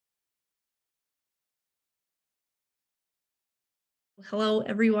Hello,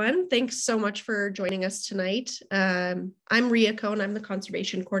 everyone. Thanks so much for joining us tonight. I'm Ria Cohn. I'm the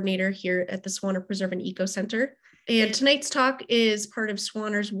Conservation Coordinator here at the Swaner Preserve and Eco Center. And tonight's talk is part of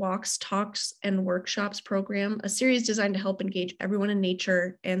Swaner's Walks, Talks, and Workshops program, a series designed to help engage everyone in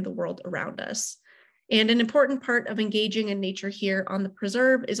nature and the world around us. And an important part of engaging in nature here on the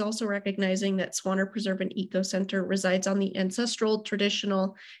preserve is also recognizing that Swaner Preserve and Eco Center resides on the ancestral,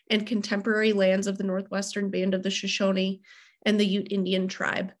 traditional, and contemporary lands of the Northwestern Band of the Shoshone and the Ute Indian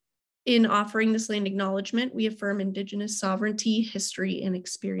tribe. In offering this land acknowledgement, we affirm Indigenous sovereignty, history, and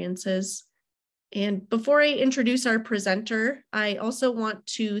experiences. And before I introduce our presenter, I also want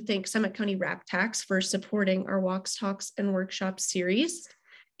to thank Summit County RAPTAX for supporting our Walks, Talks, and Workshops series.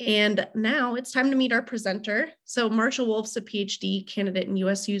 And now it's time to meet our presenter. So Marshall Wolf's a PhD candidate in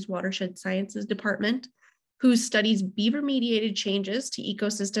USUs Watershed Sciences Department, who studies beaver-mediated changes to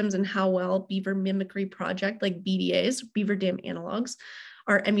ecosystems and how well beaver-mimicry project, like BDAs, beaver dam analogs,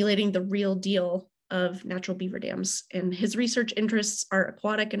 are emulating the real deal of natural beaver dams. And his research interests are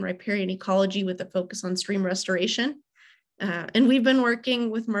aquatic and riparian ecology with a focus on stream restoration. And we've been working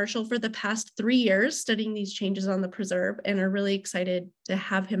with Marshall for the past 3 years, studying these changes on the preserve, and are really excited to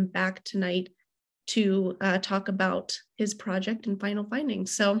have him back tonight to talk about his project and final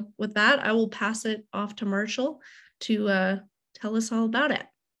findings. So with that, I will pass it off to Marshall to tell us all about it.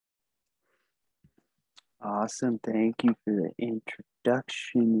 Awesome. Thank you for the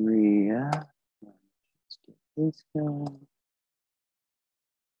introduction, Ria. Let's get this going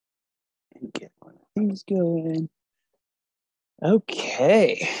and get one of these going.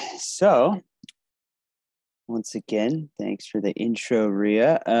 Okay, so once again, thanks for the intro,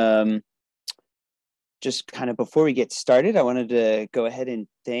 Ria. Just kind of before we get started, I wanted to go ahead and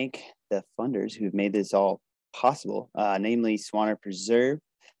thank the funders who've made this all possible, namely Swaner Preserve,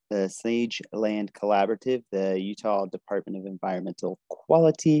 the Sage Land Collaborative, the Utah Department of Environmental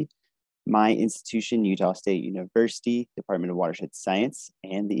Quality, my institution, Utah State University, Department of Watershed Science,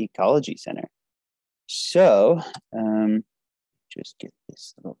 and the Ecology Center. So, just get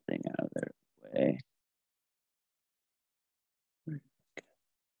this little thing out of their way.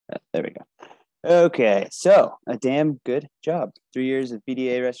 There we go. Okay, so a damn good job. 3 years of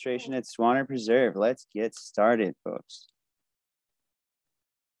BDA restoration at Swaner Preserve. Let's get started, folks.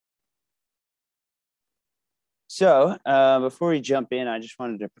 So before we jump in, I just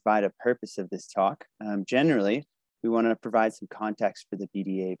wanted to provide a purpose of this talk. Generally, we want to provide some context for the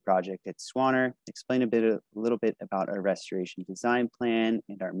BDA project at Swaner, explain a little bit about our restoration design plan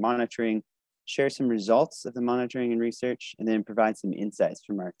and our monitoring, share some results of the monitoring and research, and then provide some insights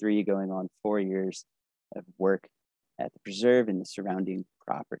from our 3 going on 4 years of work at the preserve and the surrounding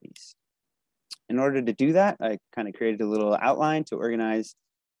properties. In order to do that, I kind of created a little outline to organize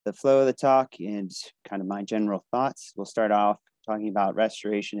the flow of the talk and kind of my general thoughts. We'll start off talking about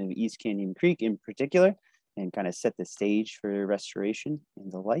restoration of East Canyon Creek in particular, and kind of set the stage for restoration and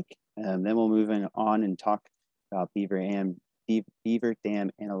the like. Then we'll move on and talk about beaver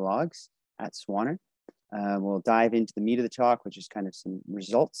dam analogs at Swaner. We'll dive into the meat of the talk, which is kind of some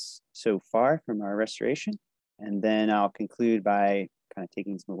results so far from our restoration. And then I'll conclude by kind of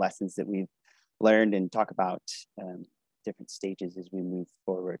taking some lessons that we've learned and talk about different stages as we move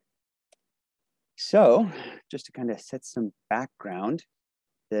forward. So just to kind of set some background,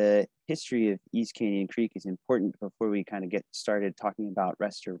 the history of East Canyon Creek is important before we kind of get started talking about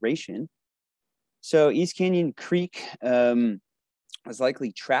restoration. So East Canyon Creek was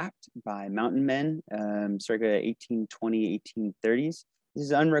likely trapped by mountain men circa 1820, 1830s. This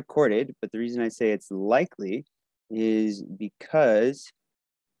is unrecorded, but the reason I say it's likely is because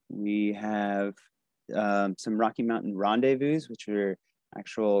we have some Rocky Mountain rendezvous, which were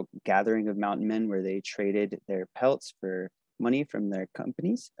actual gathering of mountain men where they traded their pelts for money from their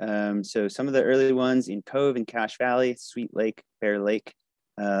companies. So some of the early ones in Cove and Cache Valley, Sweet Lake, Bear Lake,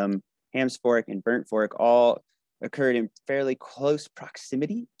 Hams Fork, and Burnt Fork all occurred in fairly close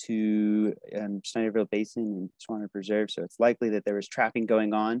proximity to Snyderville Basin and Swaner Preserve. So it's likely that there was trapping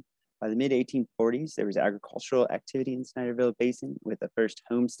going on. By the mid-1840s, there was agricultural activity in Snyderville Basin with the first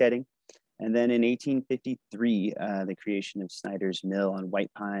homesteading. And then in 1853, the creation of Snyder's Mill on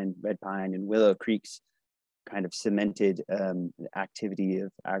White Pine, Red Pine, and Willow Creeks kind of cemented the activity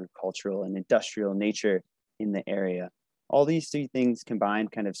of agricultural and industrial nature in the area. All these 3 things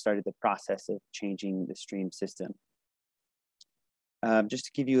combined kind of started the process of changing the stream system. Just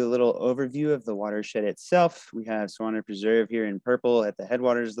to give you a little overview of the watershed itself, we have Swaner Preserve here in purple at the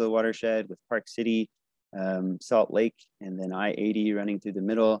headwaters of the watershed with Park City, Salt Lake, and then I-80 running through the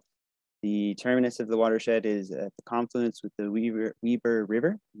middle. The terminus of the watershed is at the confluence with the Weber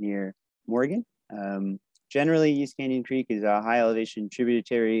River near Morgan. generally, East Canyon Creek is a high elevation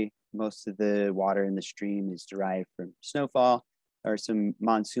tributary. Most of the water in the stream is derived from snowfall. There are some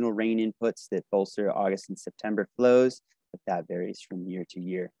monsoonal rain inputs that bolster August and September flows, but that varies from year to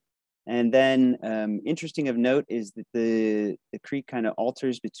year. And then interesting of note is that the creek kind of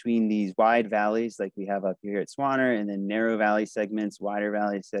alters between these wide valleys like we have up here at Swaner, and then narrow valley segments, wider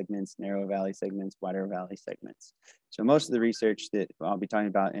valley segments, narrow valley segments, wider valley segments. So most of the research that I'll be talking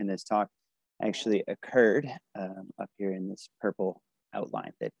about in this talk actually occurred up here in this purple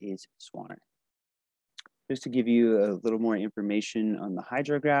outline that is Swaner. Just to give you a little more information on the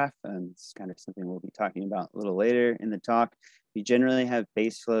hydrograph, it's kind of something we'll be talking about a little later in the talk. We generally have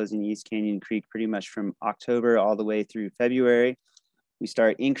base flows in East Canyon Creek pretty much from October all the way through February. We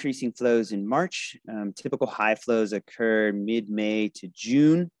start increasing flows in March. Typical high flows occur mid-May to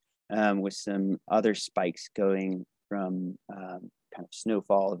June, with some other spikes going from kind of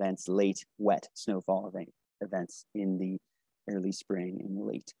snowfall events, late wet snowfall events in the early spring and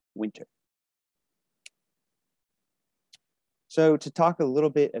late winter. So to talk a little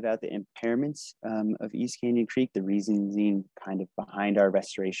bit about the impairments of East Canyon Creek, the reasoning kind of behind our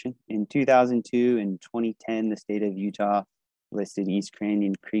restoration. In 2002 and 2010, the state of Utah listed East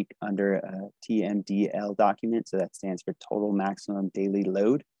Canyon Creek under a TMDL document. So that stands for total maximum daily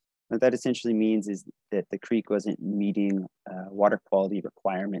load. What that essentially means is that the creek wasn't meeting water quality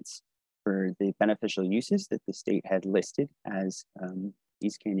requirements for the beneficial uses that the state had listed as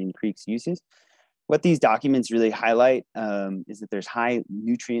East Canyon Creek's uses. What these documents really highlight is that there's high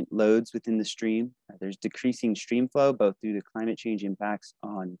nutrient loads within the stream. There's decreasing stream flow, both due to climate change impacts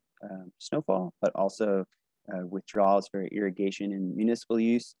on snowfall, but also withdrawals for irrigation and municipal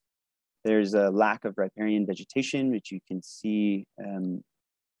use. There's a lack of riparian vegetation, which you can see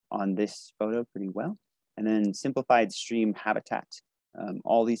on this photo pretty well. And then simplified stream habitat.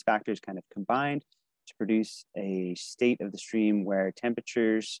 All these factors kind of combined to produce a state of the stream where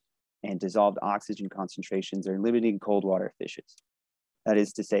temperatures and dissolved oxygen concentrations are limiting cold water fishes. That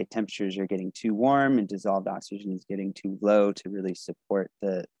is to say, temperatures are getting too warm and dissolved oxygen is getting too low to really support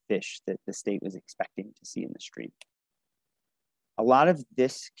the fish that the state was expecting to see in the stream. A lot of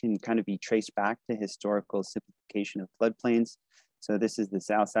this can kind of be traced back to historical simplification of floodplains. So this is the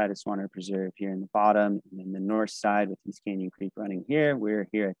south side of Swaner Preserve here in the bottom, and then the north side with East Canyon Creek running here. We're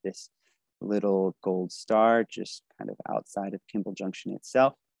here at this little gold star, just kind of outside of Kimball Junction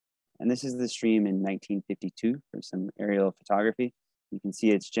itself. And this is the stream in 1952 for some aerial photography. You can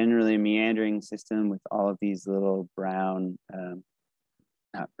see it's generally a meandering system with all of these little brown,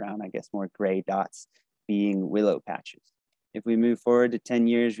 not brown, I guess more gray dots being willow patches. If we move forward to 10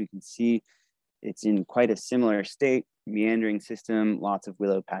 years, we can see it's in quite a similar state, meandering system, lots of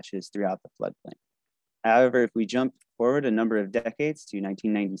willow patches throughout the floodplain. However, if we jump forward a number of decades to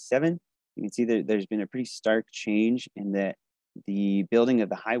 1997, you can see that there's been a pretty stark change in that the building of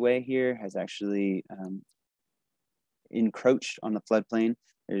the highway here has actually encroached on the floodplain.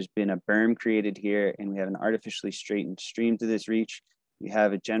 There's been a berm created here, and we have an artificially straightened stream to this reach. We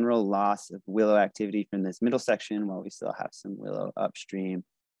have a general loss of willow activity from this middle section, while we still have some willow upstream,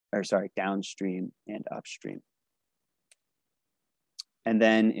 or sorry, downstream and upstream. And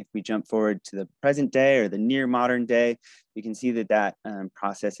then if we jump forward to the present day or the near modern day, you can see that that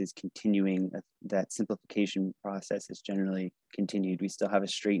process is continuing, that simplification process is generally continued. We still have a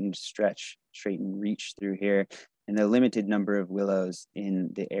straightened stretch, straightened reach through here, and a limited number of willows in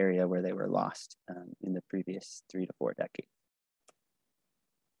the area where they were lost in the previous 3 to 4 decades.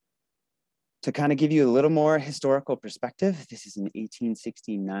 To kind of give you a little more historical perspective, this is an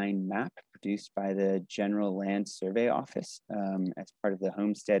 1869 map produced by the General Land Survey Office as part of the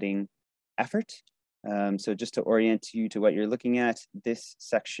homesteading effort. So just to orient you to what you're looking at, this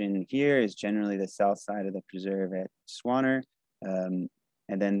section here is generally the south side of the preserve at Swaner. And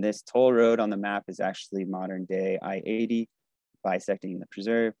then this toll road on the map is actually modern day I-80 bisecting the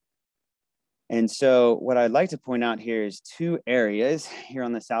preserve. And so what I'd like to point out here is 2 areas here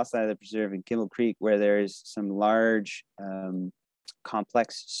on the south side of the preserve in Kimball Creek, where there's some large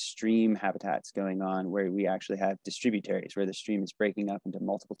complex stream habitats going on, where we actually have distributaries, where the stream is breaking up into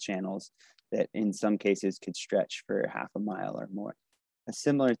multiple channels that in some cases could stretch for half a mile or more. A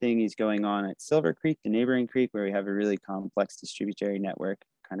similar thing is going on at Silver Creek, the neighboring creek, where we have a really complex distributary network,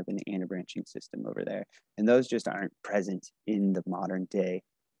 kind of an anti-branching system over there. And those just aren't present in the modern day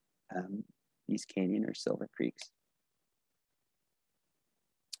East Canyon or Silver Creeks.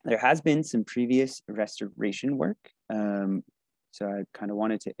 There has been some previous restoration work. So I kind of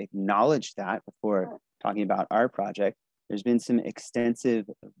wanted to acknowledge that before talking about our project. There's been some extensive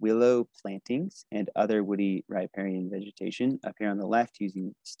willow plantings and other woody riparian vegetation up here on the left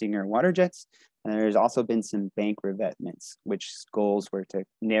using stinger water jets. And there's also been some bank revetments, which goals were to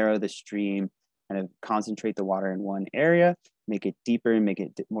narrow the stream, kind of concentrate the water in one area, make it deeper and make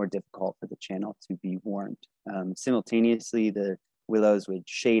it more difficult for the channel to be warmed. Simultaneously, the willows would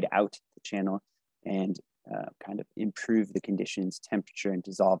shade out the channel and kind of improve the conditions, temperature and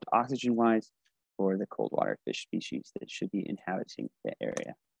dissolved oxygen wise for the cold water fish species that should be inhabiting the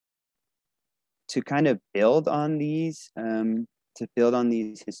area. To kind of build on these,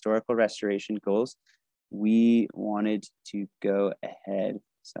 historical restoration goals, we wanted to go ahead,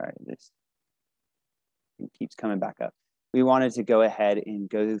 sorry, this keeps coming back up. We wanted to go ahead and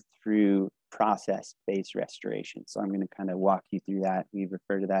go through process-based restoration. So I'm going to kind of walk you through that. We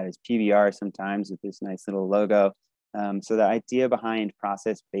refer to that as PBR sometimes with this nice little logo. So the idea behind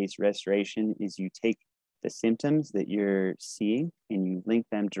process-based restoration is you take the symptoms that you're seeing and you link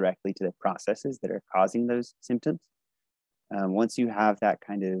them directly to the processes that are causing those symptoms. Once you have that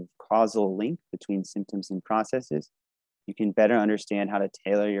kind of causal link between symptoms and processes, you can better understand how to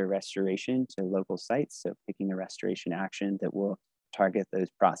tailor your restoration to local sites. So picking a restoration action that will target those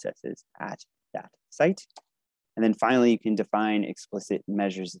processes at that site. And then finally, you can define explicit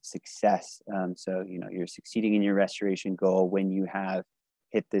measures of success. So, you're succeeding in your restoration goal when you have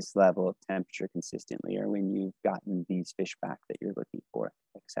hit this level of temperature consistently, or when you've gotten these fish back that you're looking for,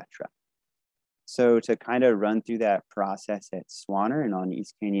 etc. So to kind of run through that process at Swaner and on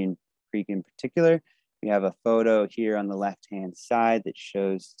East Canyon Creek in particular, we have a photo here on the left-hand side that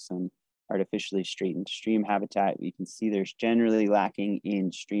shows some artificially straightened stream habitat. You can see there's generally lacking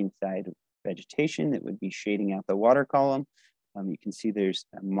in streamside vegetation that would be shading out the water column. You can see there's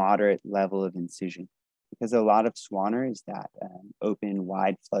a moderate level of incision because a lot of Swaner is that open,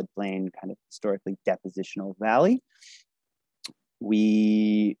 wide floodplain, kind of historically depositional valley.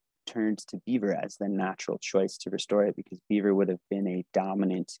 We turned to beaver as the natural choice to restore it because beaver would have been a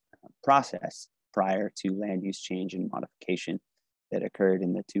dominant process prior to land use change and modification that occurred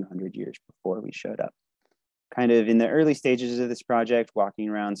in the 200 years before we showed up. Kind of in the early stages of this project, walking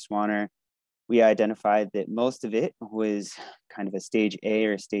around Swaner, we identified that most of it was kind of a stage A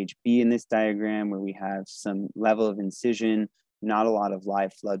or a stage B in this diagram, where we have some level of incision, not a lot of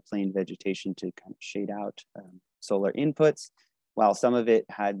live floodplain vegetation to kind of shade out solar inputs, while some of it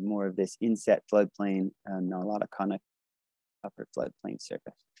had more of this inset floodplain, not a lot of conic upper floodplain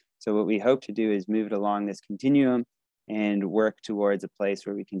surface. So what we hope to do is move it along this continuum and work towards a place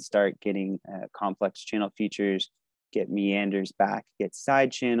where we can start getting complex channel features, get meanders back, get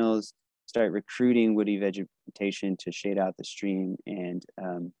side channels, start recruiting woody vegetation to shade out the stream, and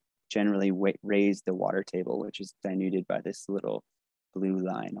generally raise the water table, which is denoted by this little blue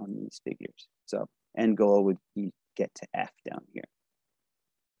line on these figures. So end goal would be get to F down here.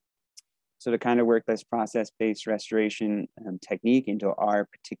 So to kind of work this process-based restoration technique into our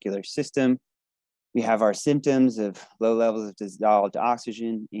particular system, we have our symptoms of low levels of dissolved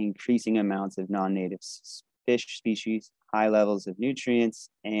oxygen, increasing amounts of non-native fish species, high levels of nutrients,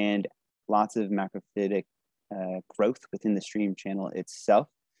 and lots of macrophytic growth within the stream channel itself.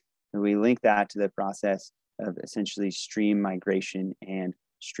 And we link that to the process of essentially stream migration and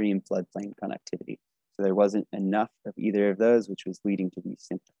stream floodplain connectivity. So there wasn't enough of either of those, which was leading to these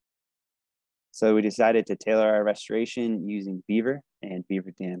symptoms. So we decided to tailor our restoration using beaver and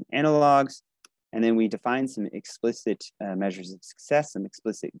beaver dam analogs. And then we defined some explicit measures of success, some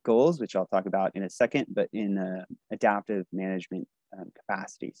explicit goals, which I'll talk about in a second, but in adaptive management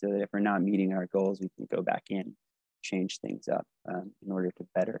capacity, so that if we're not meeting our goals, we can go back in, change things up in order to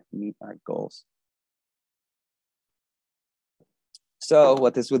better meet our goals. So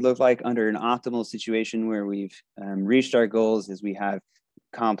what this would look like under an optimal situation where we've reached our goals is we have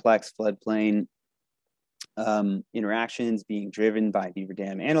complex floodplain interactions being driven by beaver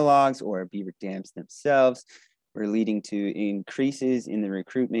dam analogs or beaver dams themselves. We're leading to increases in the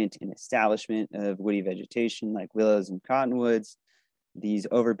recruitment and establishment of woody vegetation like willows and cottonwoods. These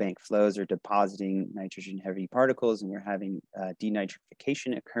overbank flows are depositing nitrogen-heavy particles, and we're having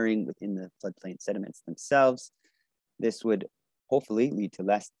denitrification occurring within the floodplain sediments themselves. This would hopefully lead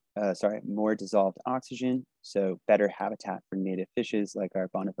to more dissolved oxygen, so better habitat for native fishes like our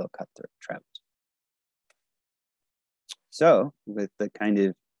Bonneville cutthroat trout. So with the kind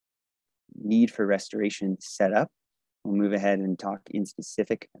of need for restoration set up, we'll move ahead and talk in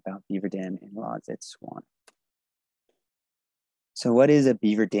specific about beaver dam analogs at Swaner. So what is a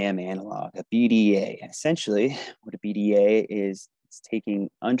beaver dam analog, a BDA? Essentially, what a BDA is, it's taking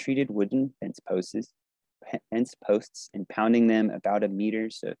untreated wooden fence posts and pounding them about 1 meter,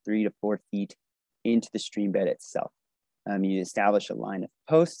 so 3 to 4 feet, into the stream bed itself. You establish a line of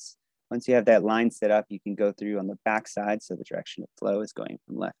posts. Once you have that line set up, you can go through on the backside. So the direction of flow is going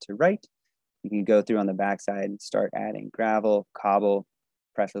from left to right. You can go through on the backside and start adding gravel, cobble,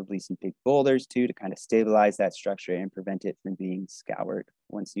 preferably some big boulders too, to kind of stabilize that structure and prevent it from being scoured.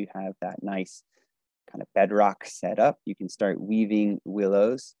 Once you have that nice kind of bedrock set up, you can start weaving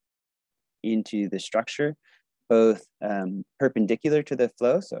willows into the structure, both perpendicular to the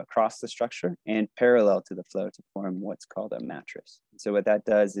flow, so across the structure, and parallel to the flow to form what's called a mattress. So what that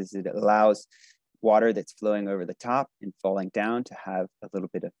does is it allows water that's flowing over the top and falling down to have a little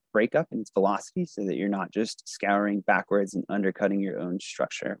bit of breakup in its velocity, so that you're not just scouring backwards and undercutting your own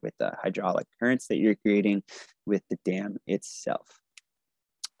structure with the hydraulic currents that you're creating with the dam itself.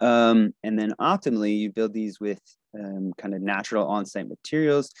 And then optimally, you build these with kind of natural on-site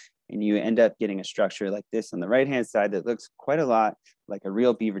materials, and you end up getting a structure like this on the right-hand side that looks quite a lot like a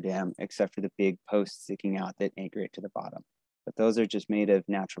real beaver dam, except for the big posts sticking out that anchor it to the bottom. But those are just made of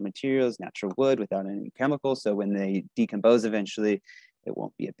natural materials, natural wood without any chemicals. So when they decompose eventually, it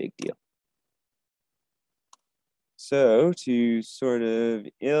won't be a big deal. So to sort of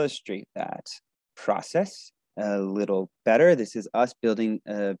illustrate that process a little better, this is us building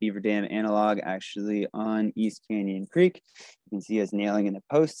a beaver dam analog actually on East Canyon Creek. You can see us nailing in the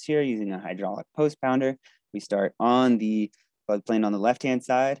posts here using a hydraulic post pounder. We start on the floodplain on the left-hand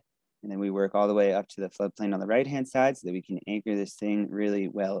side, and then we work all the way up to the floodplain on the right-hand side so that we can anchor this thing really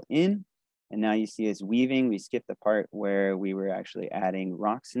well in. And now you see us weaving. We skipped the part where we were actually adding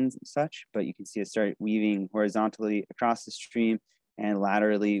rocks and such, but you can see us start weaving horizontally across the stream and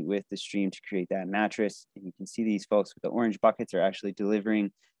laterally with the stream to create that mattress. And you can see these folks with the orange buckets are actually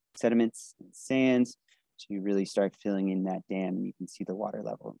delivering sediments and sands to really start filling in that dam. And you can see the water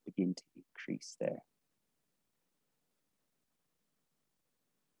level begin to increase there.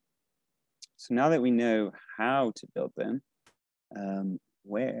 So now that we know how to build them,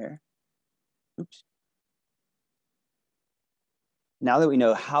 now that we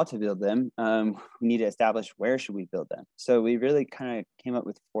know how to build them, we need to establish where should we build them. So we really kind of came up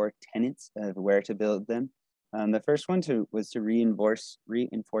with 4 tenets of where to build them. The first one was to reinforce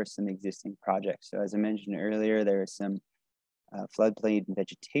some existing projects. So as I mentioned earlier, there is some floodplain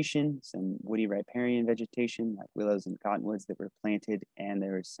vegetation, some woody riparian vegetation like willows and cottonwoods that were planted, and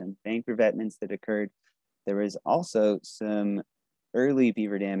there was some bank revetments that occurred. There was also some early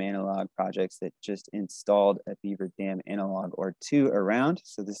beaver dam analog projects that just installed a beaver dam analog or 2 around.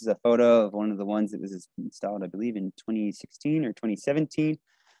 So this is a photo of one of the ones that was installed, I believe, in 2016 or 2017.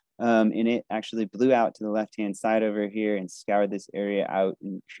 And it actually blew out to the left-hand side over here and scoured this area out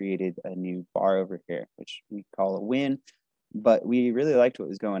and created a new bar over here, which we call a win. But we really liked what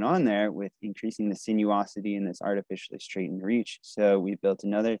was going on there with increasing the sinuosity in this artificially straightened reach. So we built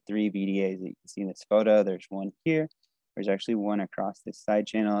another 3 BDAs that you can see in this photo. There's one here. There's actually one across this side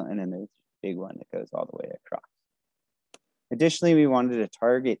channel, and then there's a big one that goes all the way across. Additionally, we wanted to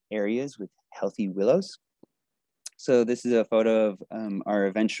target areas with healthy willows. So this is a photo of our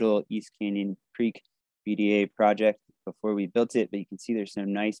eventual East Canyon Creek BDA project before we built it, but you can see there's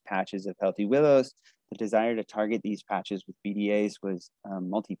some nice patches of healthy willows. The desire to target these patches with BDAs was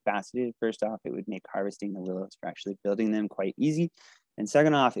multifaceted. First off, it would make harvesting the willows for actually building them quite easy. And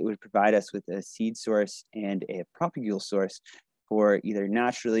second off, it would provide us with a seed source and a propagule source for either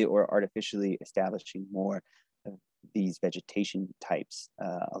naturally or artificially establishing more of these vegetation types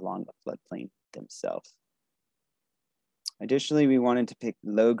along the floodplain themselves. Additionally, we wanted to pick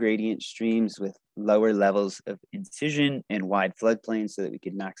low gradient streams with lower levels of incision and wide floodplains so that we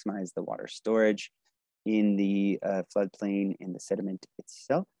could maximize the water storage in the floodplain and the sediment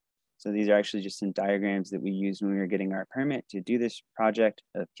itself. So these are actually just some diagrams that we used when we were getting our permit to do this project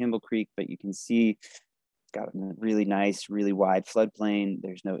of Kimball Creek, but you can see it's got a really nice, really wide floodplain.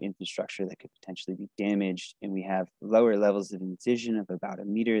 There's no infrastructure that could potentially be damaged, and we have lower levels of incision of about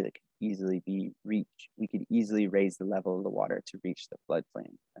 1 meter that could easily be reached. We could easily raise the level of the water to reach the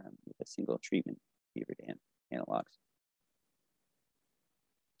floodplain with a single treatment beaver dam analogs.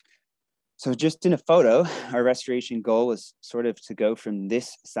 So just in a photo, our restoration goal was sort of to go from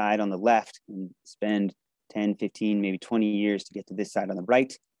this side on the left and spend 10, 15, maybe 20 years to get to this side on the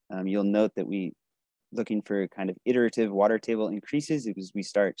right. You'll note that we looking for kind of iterative water table increases because we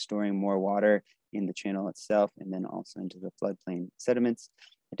start storing more water in the channel itself and then also into the floodplain sediments.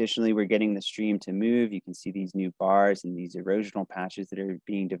 Additionally, we're getting the stream to move. You can see these new bars and these erosional patches that are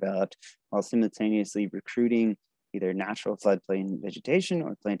being developed while simultaneously recruiting either natural floodplain vegetation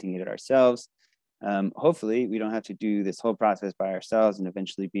or planting it ourselves. Hopefully, we don't have to do this whole process by ourselves, and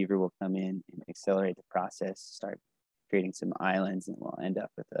eventually beaver will come in and accelerate the process, start creating some islands, and we'll end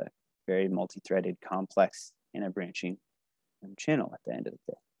up with a very multi-threaded, complex, and a branching channel at the end of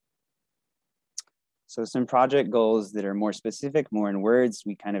the day. So some project goals that are more specific, more in words,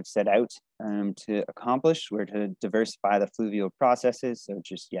 we kind of set out to accomplish were to diversify the fluvial processes. So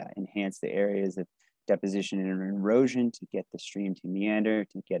just, enhance the areas of deposition and erosion to get the stream to meander,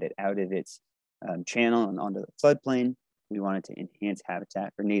 to get it out of its channel and onto the floodplain. We wanted to enhance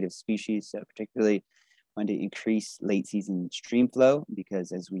habitat for native species. So particularly wanted to increase late season stream flow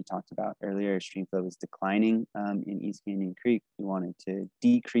because as we talked about earlier, stream flow was declining in East Canyon Creek. We wanted to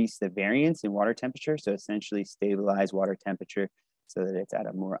decrease the variance in water temperature. So essentially stabilize water temperature so that it's at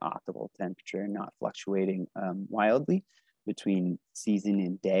a more optimal temperature and not fluctuating wildly between season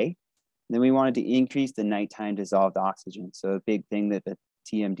and day. And then we wanted to increase the nighttime dissolved oxygen. So a big thing that the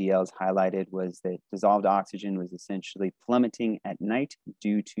TMDLs highlighted was that dissolved oxygen was essentially plummeting at night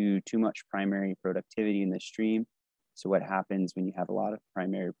due to too much primary productivity in the stream. So what happens when you have a lot of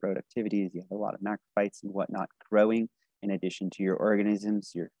primary productivity is you have a lot of macrophytes and whatnot growing in addition to your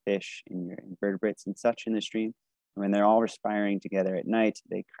organisms, your fish and your invertebrates and such in the stream. And when they're all respiring together at night,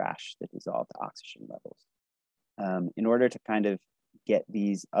 they crash the dissolved oxygen levels. In order to kind of get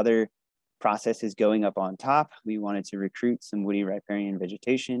these other processes going up on top, we wanted to recruit some woody riparian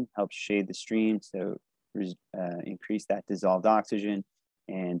vegetation, help shade the stream, so increase that dissolved oxygen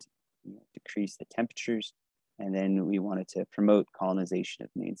and decrease the temperatures. And then we wanted to promote colonization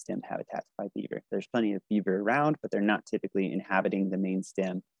of main stem habitats by beaver. There's plenty of beaver around, but they're not typically inhabiting the main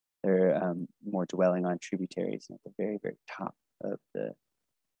stem. They're more dwelling on tributaries at the very, very top of the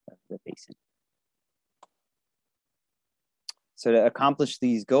basin. So to accomplish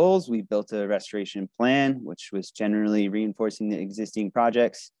these goals, we built a restoration plan, which was generally reinforcing the existing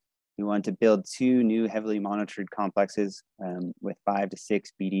projects. We wanted to build 2 new heavily monitored complexes with 5 to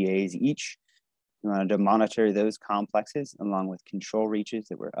 6 BDAs each. We wanted to monitor those complexes along with control reaches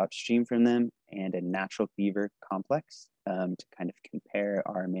that were upstream from them and a natural beaver complex to kind of compare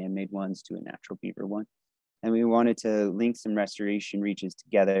our man-made ones to a natural beaver one. And we wanted to link some restoration reaches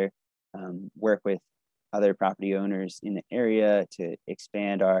together, work with other property owners in the area to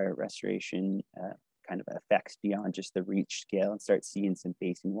expand our restoration kind of effects beyond just the reach scale and start seeing some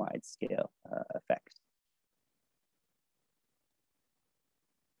basin-wide scale effects.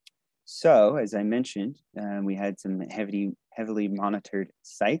 So as I mentioned, we had some heavily monitored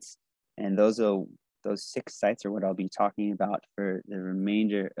sites, and those 6 sites are what I'll be talking about for the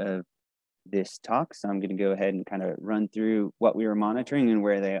remainder of this talk. So I'm going to go ahead and kind of run through what we were monitoring and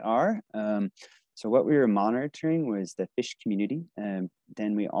where they are. So what we were monitoring was the fish community.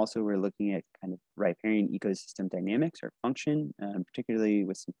 Then we also were looking at kind of riparian ecosystem dynamics or function, particularly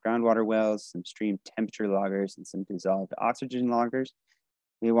with some groundwater wells, some stream temperature loggers, and some dissolved oxygen loggers.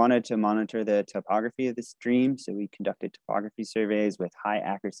 We wanted to monitor the topography of the stream. So we conducted topography surveys with high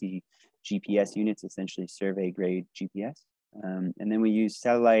accuracy GPS units, essentially survey grade GPS. And then we used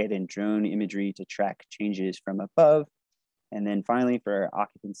satellite and drone imagery to track changes from above. And then finally, for our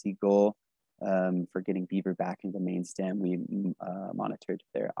occupancy goal, for getting beaver back into the main stem, we monitored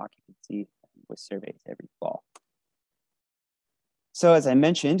their occupancy with surveys every fall. So as I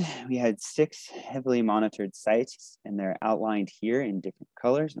mentioned, we had 6 heavily monitored sites, and they're outlined here in different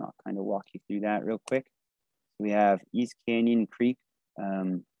colors, and I'll kind of walk you through that real quick. We have East Canyon Creek.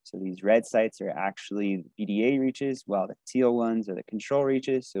 So these red sites are actually the BDA reaches, while the teal ones are the control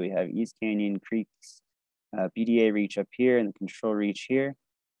reaches. So we have East Canyon Creek's BDA reach up here and the control reach here.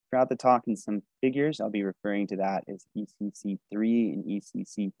 Throughout the talk in some figures, I'll be referring to that as ECC3 and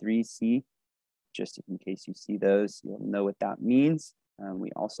ECC3C. Just in case you see those, you'll know what that means. We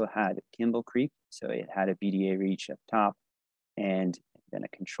also had Kimball Creek, so it had a BDA reach up top and then a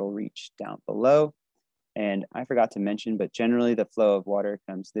control reach down below. And I forgot to mention, but generally the flow of water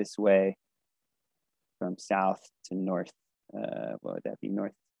comes this way from south to north. What would that be?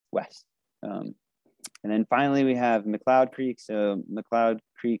 Northwest. And then finally, we have McLeod Creek. So McLeod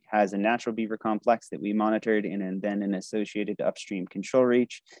Creek has a natural beaver complex that we monitored and then an associated upstream control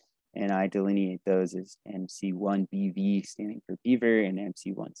reach. And I delineate those as MC1BV standing for beaver and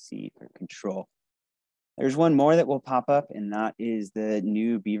MC1C for control. There's one more that will pop up, and that is the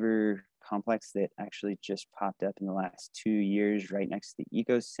new beaver complex that actually just popped up in the last 2 years right next to the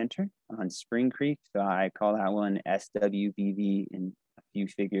Eco Center on Spring Creek. So I call that one SWBV in a few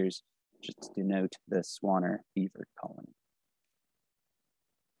figures, just to denote the Swaner beaver colony.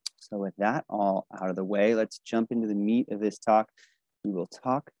 So with that all out of the way, let's jump into the meat of this talk. We will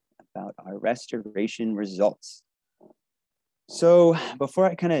talk about our restoration results. So before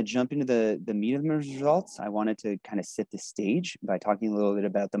I kind of jump into the meat of the results, I wanted to kind of set the stage by talking a little bit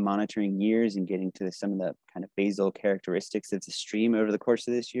about the monitoring years and getting to some of the kind of basal characteristics of the stream over the course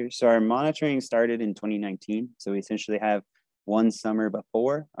of this year. So our monitoring started in 2019. So we essentially have one summer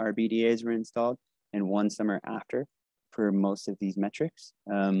before our BDAs were installed and one summer after for most of these metrics.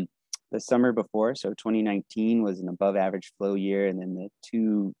 The summer before, so 2019, was an above average flow year, and then the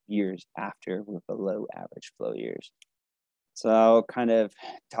 2 years after were below average flow years. So I'll kind of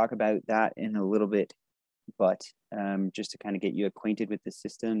talk about that in a little bit, but just to kind of get you acquainted with the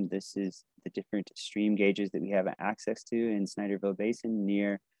system, this is the different stream gauges that we have access to in Snyderville Basin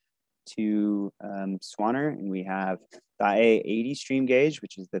near to Swaner, and we have the I-80 stream gauge,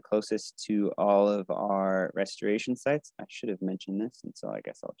 which is the closest to all of our restoration sites. I should have mentioned this, and so I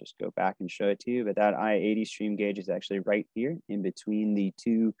guess I'll just go back and show it to you, but that I-80 stream gauge is actually right here in between the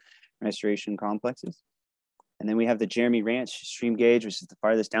two restoration complexes. And then we have the Jeremy Ranch stream gauge, which is the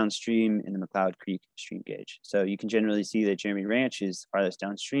farthest downstream, in the McLeod Creek stream gauge. So you can generally see that Jeremy Ranch is farthest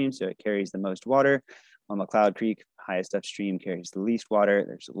downstream, so it carries the most water, while McLeod Creek, highest upstream, carries the least water.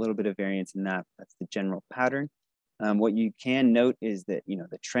 There's a little bit of variance in that. That's the general pattern. What you can note is that, you know,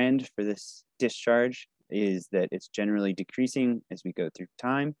 the trend for this discharge is that it's generally decreasing as we go through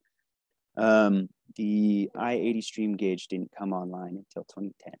time. The I-80 stream gauge didn't come online until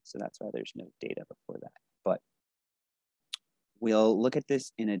 2010, so that's why there's no data before that. But we'll look at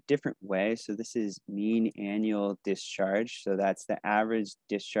this in a different way. So this is mean annual discharge. So that's the average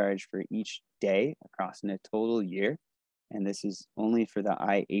discharge for each day across a total year. And this is only for the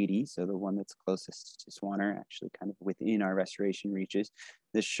I-80, so the one that's closest to Swaner, actually kind of within our restoration reaches.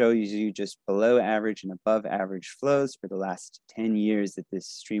 This shows you just below average and above average flows for the last 10 years that this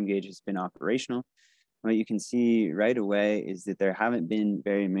stream gauge has been operational. What you can see right away is that there haven't been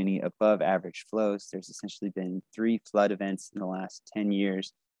very many above average flows. There's essentially been 3 flood events in the last 10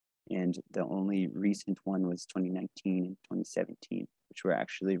 years, and the only recent one was 2019 and 2017, which were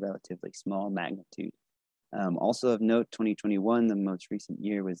actually relatively small magnitude. Also of note, 2021, the most recent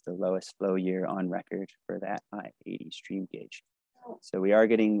year, was the lowest flow year on record for that I-80 stream gauge. So we are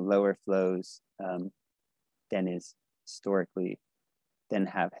getting lower flows than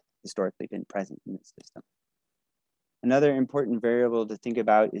have historically been present in the system. Another important variable to think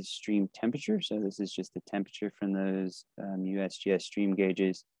about is stream temperature. So this is just the temperature from those USGS stream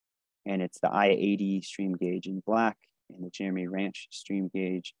gauges, and it's the I-80 stream gauge in black and the Jeremy Ranch stream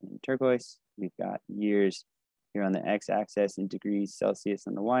gauge in turquoise. We've got years here on the x-axis and degrees Celsius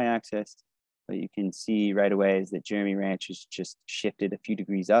on the y-axis. What you can see right away is that Jeremy Ranch has just shifted a few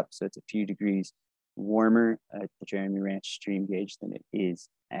degrees up, so it's a few degrees warmer at the Jeremy Ranch stream gauge than it is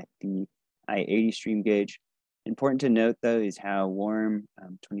at the I-80 stream gauge. Important to note, though, is how warm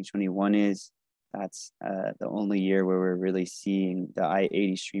 2021 is. That's the only year where we're really seeing the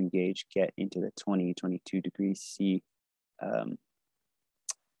I-80 stream gauge get into the 22 degrees C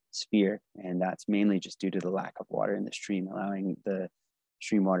sphere, and that's mainly just due to the lack of water in the stream, allowing the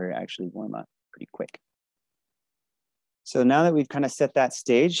stream water to actually warm up pretty quick. So now that we've kind of set that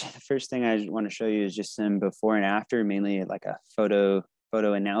stage, the first thing I want to show you is just some before and after, mainly like a photo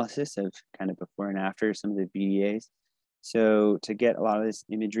analysis of kind of before and after some of the BDAs. So to get a lot of this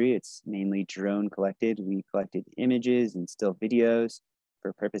imagery, it's mainly drone collected. We collected images and still videos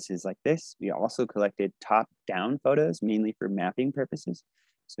for purposes like this. We also collected top-down photos, mainly for mapping purposes.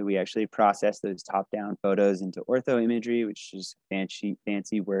 So we actually processed those top-down photos into ortho imagery, which is a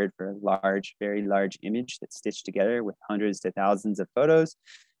fancy word for a large, very large image that's stitched together with hundreds to thousands of photos.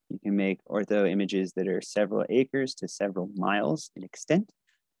 You can make ortho images that are several acres to several miles in extent.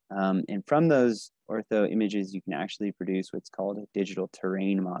 And from those ortho images, you can actually produce what's called a digital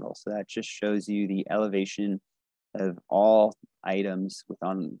terrain model. So that just shows you the elevation of all items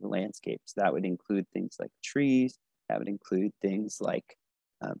within the landscape. So that would include things like trees, that would include things like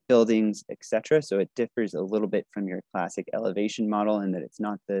buildings, etc. So it differs a little bit from your classic elevation model in that it's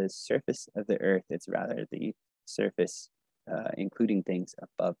not the surface of the earth, it's rather the surface, including things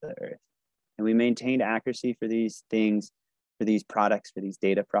above the earth. And we maintained accuracy for these things, for these products, for these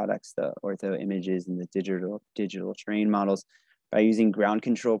data products, the ortho images and the digital terrain models, by using ground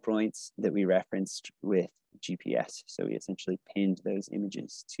control points that we referenced with GPS. So we essentially pinned those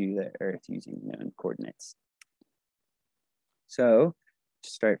images to the earth using known coordinates. So to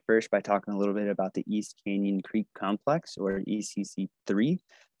start first by talking a little bit about the East Canyon Creek Complex, or ECC3.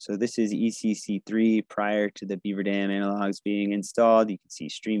 So this is ECC3 prior to the beaver dam analogs being installed. You can see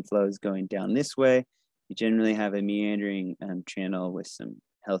stream flows going down this way. You generally have a meandering channel with some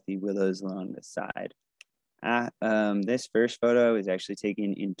healthy willows along the side. This first photo is actually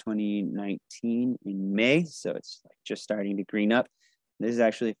taken in 2019 in May, so it's like just starting to green up. This is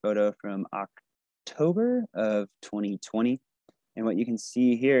actually a photo from October of 2020. And what you can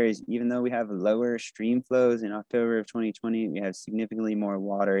see here is even though we have lower stream flows in October of 2020, we have significantly more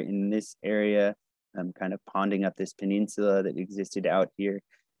water in this area kind of ponding up this peninsula that existed out here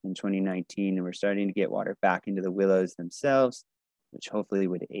in 2019, and we're starting to get water back into the willows themselves, which hopefully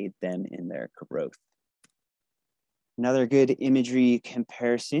would aid them in their growth. Another good imagery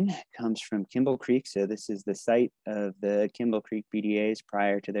comparison comes from Kimball Creek. So this is the site of the Kimball Creek BDAs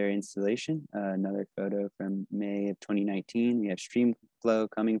prior to their installation. Another photo from May of 2019. We have stream flow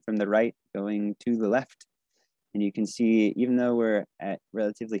coming from the right, going to the left. And you can see, even though we're at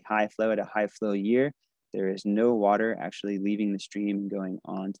relatively high flow at a high flow year, there is no water actually leaving the stream and going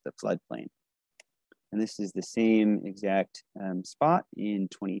on to the floodplain. And this is the same exact spot in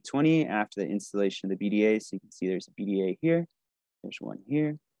 2020 after the installation of the BDA. So you can see there's a BDA here, there's one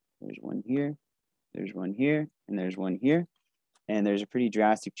here, there's one here, there's one here, and there's one here. And there's a pretty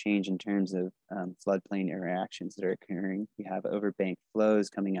drastic change in terms of floodplain interactions that are occurring. We have overbank flows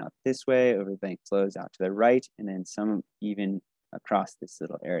coming out this way, overbank flows out to the right, and then some even across this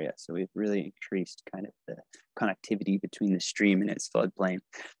little area. So we've really increased kind of the connectivity between the stream and its floodplain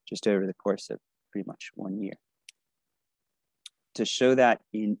just over the course of pretty much 1 year. To show that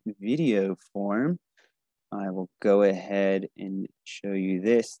in video form, I will go ahead and show you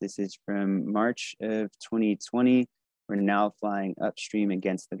this. This is from March of 2020. We're now flying upstream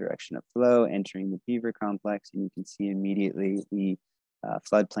against the direction of flow, entering the beaver complex, and you can see immediately the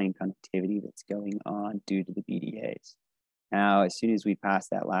floodplain connectivity that's going on due to the BDAs. Now, as soon as we pass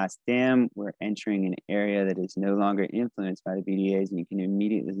that last dam, we're entering an area that is no longer influenced by the BDAs, and you can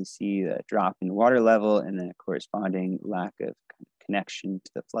immediately see the drop in water level and then a corresponding lack of connection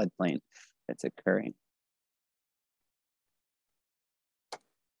to the floodplain that's occurring.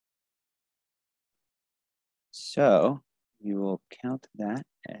 So we will count that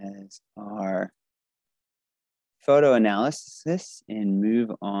as our photo analysis and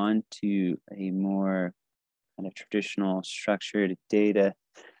move on to a more kind of traditional structured data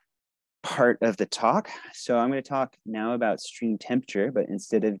part of the talk. So I'm going to talk now about stream temperature, but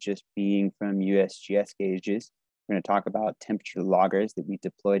instead of just being from USGS gauges, we're going to talk about temperature loggers that we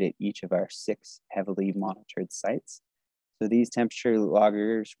deployed at each of our 6 heavily monitored sites. So these temperature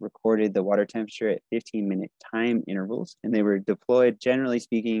loggers recorded the water temperature at 15-minute time intervals, and they were deployed, generally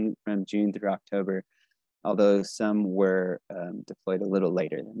speaking, from June through October, although some were deployed a little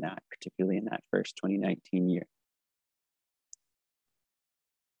later than that, particularly in that first 2019 year.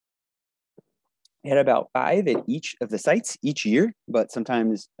 We had about 5 at each of the sites each year, but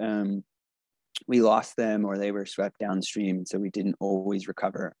sometimes we lost them or they were swept downstream, so we didn't always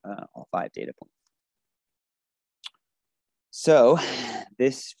recover all 5 data points. So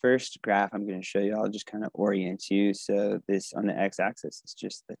this first graph I'm going to show you, I'll just kind of orient you. So this on the x-axis is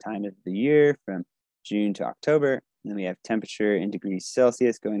just the time of the year from June to October. And then we have temperature in degrees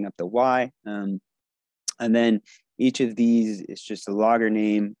Celsius going up the y. And then each of these is just a logger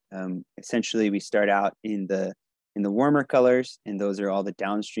name. Essentially, we start out in the warmer colors, and those are all the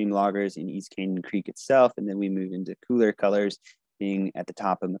downstream loggers in East Canyon Creek itself. And then we move into cooler colors, being at the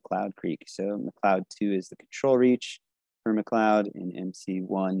top of McLeod Creek. So McLeod 2 is the control reach for McLeod, and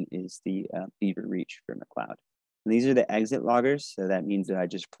MC1 is the beaver reach for McLeod. And these are the exit loggers, so that means that I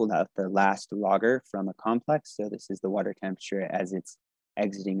just pulled out the last logger from a complex. So this is the water temperature as it's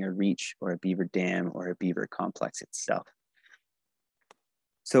exiting a reach or a beaver dam or a beaver complex itself.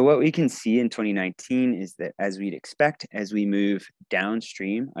 So what we can see in 2019 is that, as we'd expect, as we move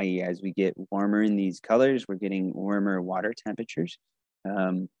downstream, i.e. as we get warmer in these colors, we're getting warmer water temperatures.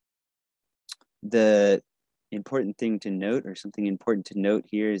 The important thing to note, or something important to note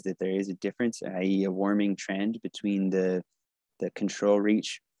here, is that there is a difference, i.e. a warming trend between the control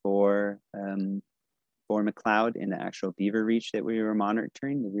reach for McLeod and the actual beaver reach that we were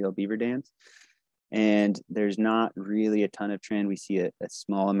monitoring, the real beaver dams. And there's not really a ton of trend. We see a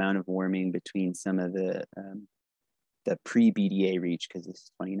small amount of warming between some of the pre-BDA reach, because this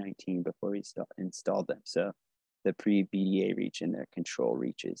is 2019 before we installed them. So the pre-BDA reach and their control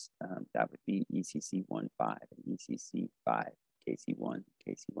reaches, that would be ECC 1.5 and ECC 5, KC1,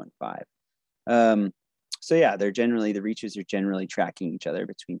 KC 1.5. So yeah, the reaches are generally tracking each other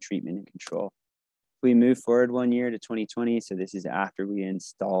between treatment and control. If we move forward 1 year to 2020, so this is after we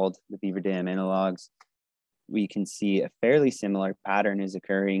installed the beaver dam analogs, we can see a fairly similar pattern is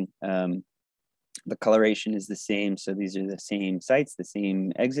occurring. The coloration is the same, so these are the same sites, the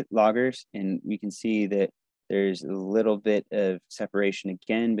same exit loggers, and we can see that there's a little bit of separation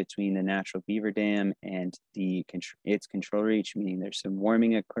again between the natural beaver dam and its control reach, meaning there's some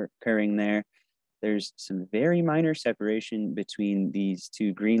warming occurring there. There's some very minor separation between these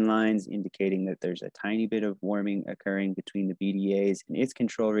 2 green lines, indicating that there's a tiny bit of warming occurring between the BDAs and its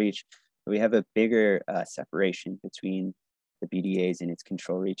control reach. But we have a bigger separation between the BDAs in its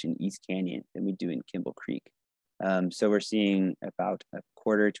control reach in East Canyon than we do in Kimball Creek. So we're seeing about a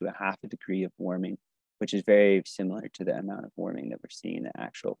quarter to a half a degree of warming, which is very similar to the amount of warming that we're seeing in the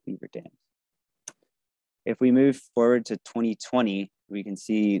actual beaver dams. If we move forward to 2020, we can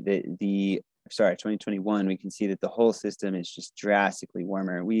see that 2021, we can see that the whole system is just drastically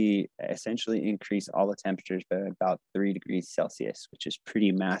warmer. We essentially increase all the temperatures by about 3 degrees Celsius, which is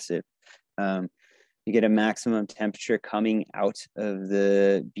pretty massive. You get a maximum temperature coming out of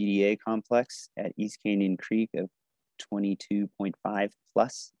the BDA complex at East Canyon Creek of 22.5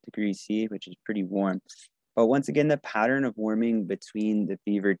 plus degrees C, which is pretty warm. But once again, the pattern of warming between the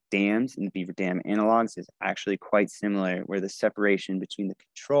beaver dams and the beaver dam analogs is actually quite similar, where the separation between the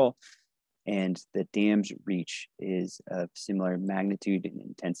control and the dam's reach is of similar magnitude and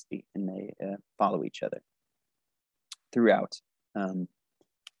intensity, and they follow each other throughout.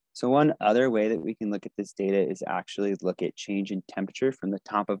 So one other way that we can look at this data is actually look at change in temperature from the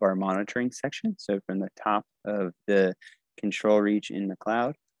top of our monitoring section. So from the top of the control reach in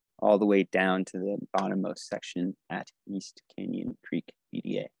McLeod, all the way down to the bottommost section at East Canyon Creek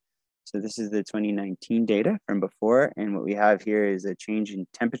BDA. So this is the 2019 data from before, and what we have here is a change in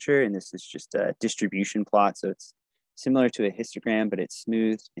temperature, and this is just a distribution plot. So it's similar to a histogram, but it's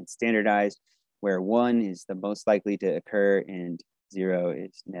smooth and standardized, where 1 is the most likely to occur and 0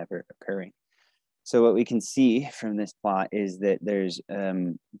 is never occurring. So what we can see from this plot is that there's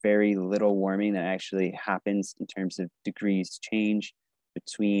very little warming that actually happens in terms of degrees change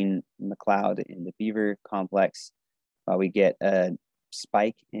between McLeod and the Beaver complex, while we get a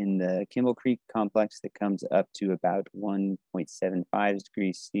spike in the Kimball Creek complex that comes up to about 1.75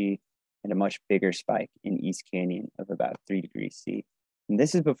 degrees C, and a much bigger spike in East Canyon of about 3 degrees C. And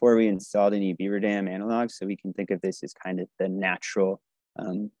this is before we installed any beaver dam analogs, so we can think of this as kind of the natural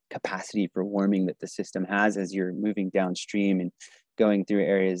capacity for warming that the system has as you're moving downstream and going through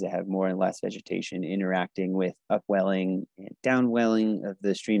areas that have more and less vegetation, interacting with upwelling and downwelling of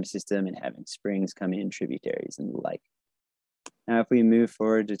the stream system, and having springs come in, tributaries, and the like. Now, if we move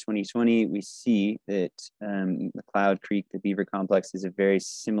forward to 2020, we see that McLeod Creek, the beaver complex, is a very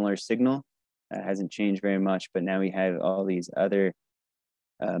similar signal. Hasn't changed very much, but now we have all these other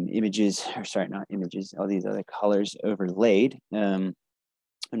all these other colors overlaid.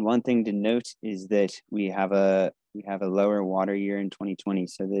 And one thing to note is that we have a lower water year in 2020.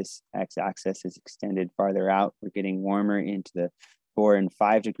 So this x-axis is extended farther out. We're getting warmer into the 4 and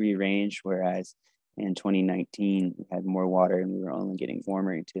 5 degree range, whereas in 2019 we had more water and we were only getting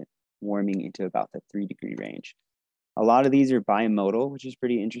warming into about the 3 degree range. A lot of these are bimodal, which is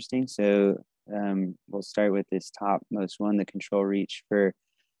pretty interesting. So we'll start with this topmost one, the control reach for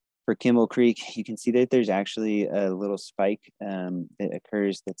Kimball Creek. You can see that there's actually a little spike that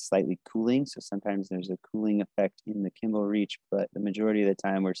occurs that's slightly cooling. So sometimes there's a cooling effect in the Kimball reach, but the majority of the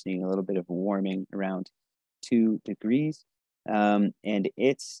time we're seeing a little bit of warming around 2 degrees. And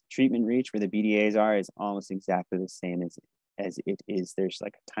its treatment reach, where the BDAs are, is almost exactly the same as it is. There's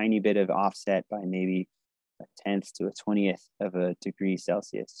like a tiny bit of offset by maybe a 10th to a 20th of a degree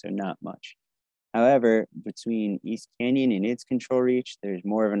Celsius, so not much. However, between East Canyon and its control reach, there's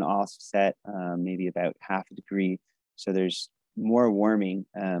more of an offset, maybe about half a degree. So there's more warming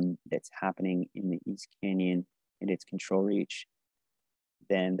that's happening in the East Canyon and its control reach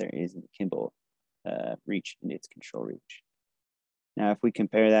than there is in the Kimball reach and its control reach. Now, if we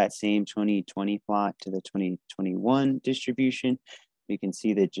compare that same 2020 plot to the 2021 distribution, we can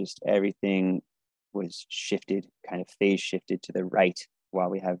see that just everything was shifted, kind of phase shifted to the right, while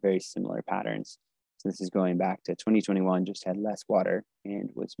we have very similar patterns. So this is going back to 2021, just had less water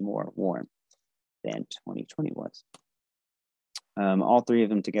and was more warm than 2020 was. All three of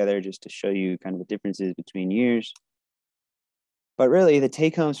them together just to show you kind of the differences between years. But really the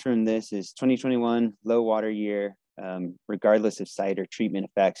take homes from this is 2021, low water year, regardless of site or treatment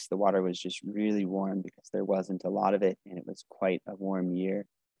effects, the water was just really warm because there wasn't a lot of it, and it was quite a warm year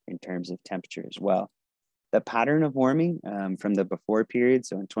in terms of temperature as well. The pattern of warming from the before period,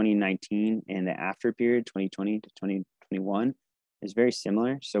 so in 2019, and the after period, 2020 to 2021, is very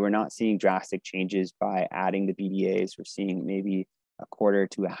similar. So we're not seeing drastic changes by adding the BDAs. We're seeing maybe a quarter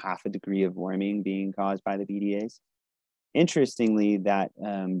to a half a degree of warming being caused by the BDAs. Interestingly, that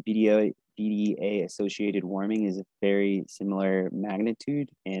BDA associated warming is a very similar magnitude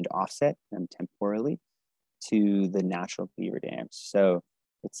and offset temporally to the natural beaver dams. So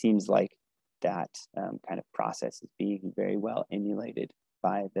it seems like that kind of process is being very well emulated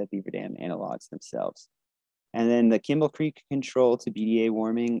by the beaver dam analogs themselves. And then the Kimball Creek control to BDA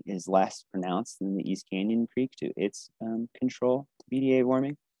warming is less pronounced than the East Canyon Creek to its control to BDA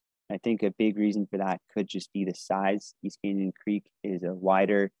warming. I think a big reason for that could just be the size. East Canyon Creek is a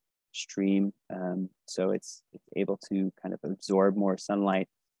wider stream, so it's able to kind of absorb more sunlight.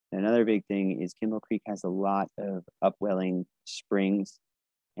 And another big thing is Kimball Creek has a lot of upwelling springs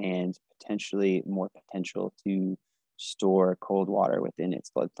and potentially more potential to store cold water within its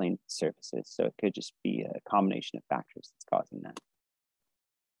floodplain surfaces. So it could just be a combination of factors that's causing that.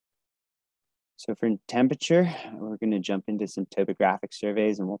 So for temperature, we're going to jump into some topographic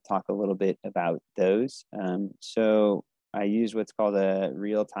surveys and we'll talk a little bit about those. So I use what's called a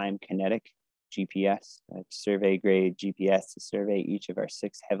real-time kinetic GPS, a survey grade GPS to survey each of our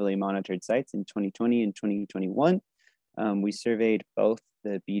 6 heavily monitored sites in 2020 and 2021. We surveyed both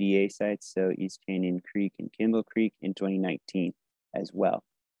the BDA sites, so East Canyon Creek and Kimball Creek, in 2019 as well.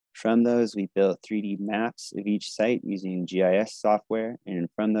 From those, we built 3D maps of each site using GIS software. And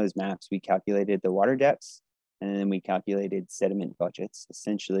from those maps, we calculated the water depths, and then we calculated sediment budgets,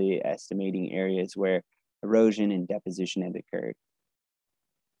 essentially estimating areas where erosion and deposition had occurred.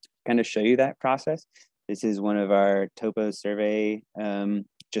 Kind of show you that process. This is one of our topo survey,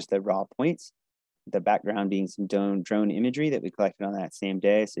 just the raw points. The background being some drone imagery that we collected on that same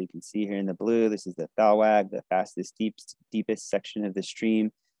day. So you can see here in the blue, this is the Thalwag, the fastest, deepest section of the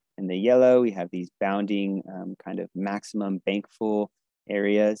stream. In the yellow, we have these bounding kind of maximum bankful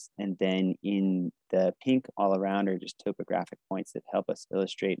areas. And then in the pink all around are just topographic points that help us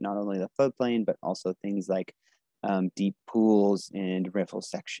illustrate not only the floodplain, but also things like deep pools and riffle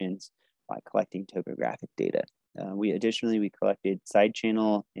sections by collecting topographic data. We collected side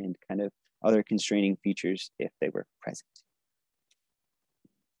channel and kind of other constraining features if they were present.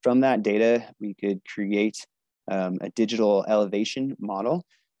 From that data, we could create a digital elevation model,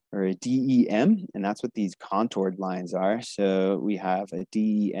 or a DEM, and that's what these contoured lines are. So we have a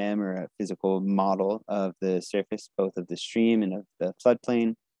DEM, or a physical model of the surface, both of the stream and of the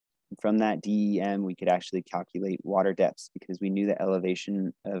floodplain. And from that DEM, we could actually calculate water depths because we knew the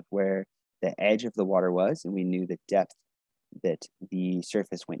elevation of where the edge of the water was, and we knew the depth that the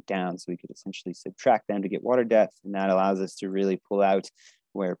surface went down. So we could essentially subtract them to get water depth, and that allows us to really pull out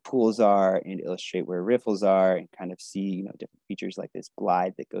where pools are and illustrate where riffles are and kind of see, different features like this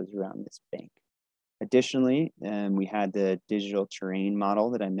glide that goes around this bank. Additionally, we had the digital terrain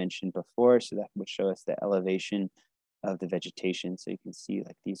model that I mentioned before, so that would show us the elevation of the vegetation. So you can see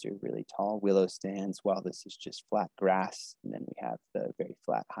like these are really tall willow stands while this is just flat grass, and then we have the very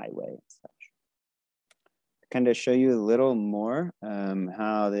flat highway and such. To kind of show you a little more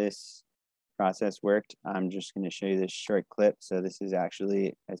how this process worked, I'm just going to show you this short clip. So this is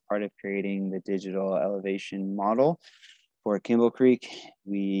actually as part of creating the digital elevation model for Kimball Creek.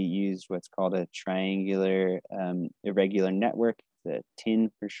 We used what's called a triangular irregular network, the TIN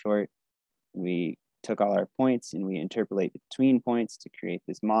for short. We took all our points and we interpolate between points to create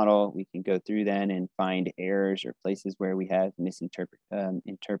this model. We can go through then and find errors or places where we have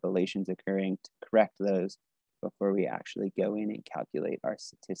interpolations occurring to correct those before we actually go in and calculate our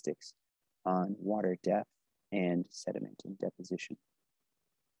statistics on water depth and sediment and deposition.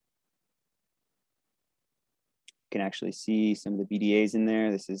 You can actually see some of the BDAs in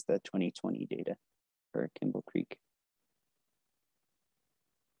there. This is the 2020 data for Kimball Creek.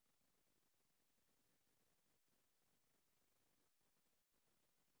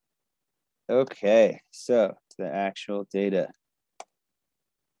 Okay, so the actual data.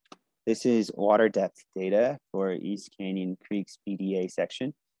 This is water depth data for East Canyon Creek's BDA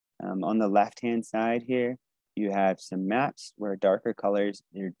section. On the left-hand side here, you have some maps where darker colors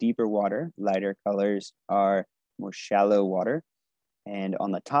are deeper water, lighter colors are more shallow water. And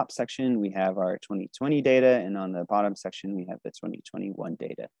on the top section, we have our 2020 data, and on the bottom section, we have the 2021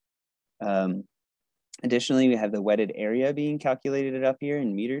 data. Additionally, we have the wetted area being calculated up here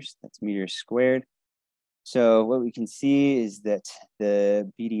in meters. That's meters squared. So what we can see is that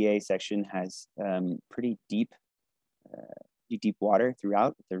the BDA section has pretty deep water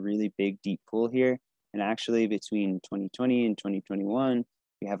throughout, with a really big deep pool here. And actually between 2020 and 2021,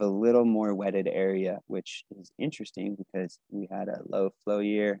 we have a little more wetted area, which is interesting because we had a low flow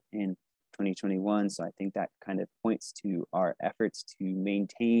year in 2021. So I think that kind of points to our efforts to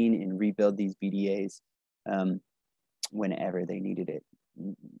maintain and rebuild these BDAs whenever they needed it,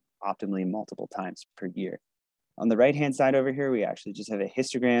 optimally multiple times per year. On the right-hand side over here, we actually just have a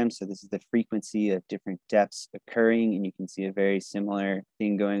histogram. So this is the frequency of different depths occurring. And you can see a very similar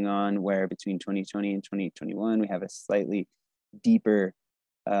thing going on where between 2020 and 2021, we have a slightly deeper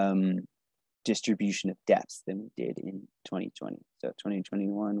distribution of depths than we did in 2020. So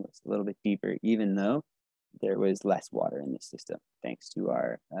 2021 was a little bit deeper, even though there was less water in the system, thanks to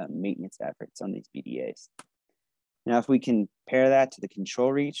our maintenance efforts on these BDAs. Now, if we compare that to the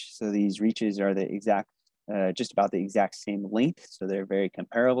control reach, so these reaches are the exact, just about the exact same length, so they're very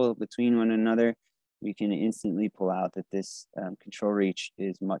comparable between one another, we can instantly pull out that this control reach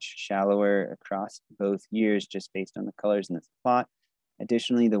is much shallower across both years just based on the colors in this plot.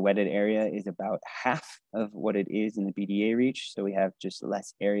 Additionally, the wetted area is about half of what it is in the BDA reach, so we have just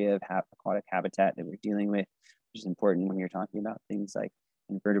less area of aquatic habitat that we're dealing with, which is important when you're talking about things like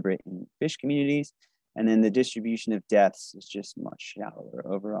invertebrate and fish communities. And then the distribution of depths is just much shallower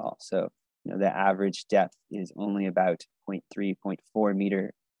overall. So, you know, the average depth is only about 0.3, 0.4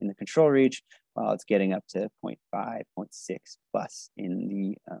 meter in the control reach, while it's getting up to 0.5, 0.6 plus in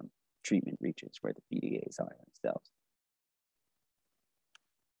the treatment reaches where the BDAs are themselves.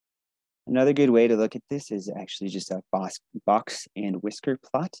 Another good way to look at this is actually just a box and whisker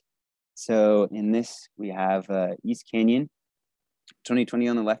plot. So in this, we have East Canyon, 2020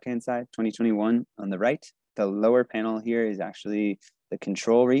 on the left-hand side, 2021 on the right. The lower panel here is actually the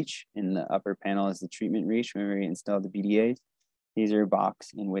control reach, and the upper panel is the treatment reach when we installed the BDAs. These are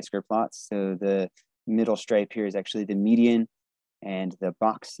box and whisker plots. So the middle stripe here is actually the median, and the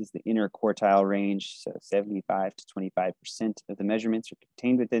box is the inner quartile range. So 75 to 25% of the measurements are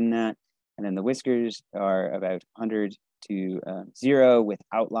contained within that. And then the whiskers are about 100 to 0 with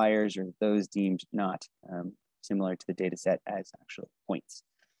outliers or those deemed not similar to the data set as actual points.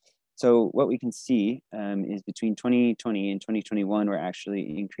 So what we can see is between 2020 and 2021, we're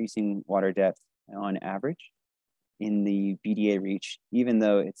actually increasing water depth on average in the BDA reach, even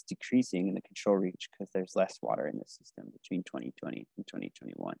though it's decreasing in the control reach because there's less water in the system between 2020 and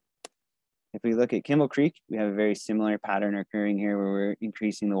 2021. If we look at Kimball Creek, we have a very similar pattern occurring here where we're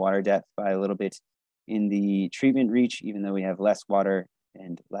increasing the water depth by a little bit in the treatment reach, even though we have less water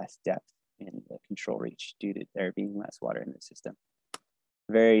and less depth in the control reach due to there being less water in the system.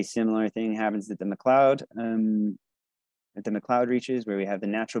 Very similar thing happens at the McLeod. At the McLeod reaches, where we have the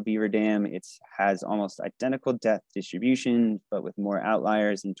natural beaver dam, it has almost identical depth distribution, but with more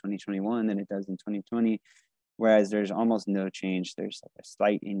outliers in 2021 than it does in 2020. Whereas there's almost no change. There's like a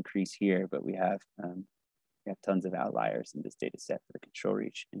slight increase here, but we have tons of outliers in this data set for the control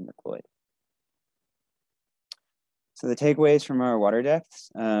reach in McLeod. So the takeaways from our water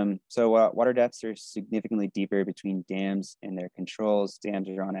depths. Water depths are significantly deeper between dams and their controls. Dams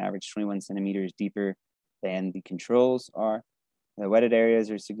are on average 21 centimeters deeper than the controls are. The wetted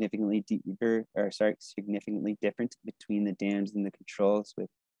areas are significantly significantly different between the dams and the controls, with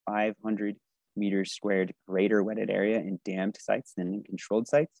 500 meters squared greater wetted area in dammed sites than in controlled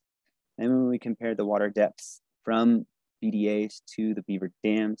sites. And when we compare the water depths from BDAs to the beaver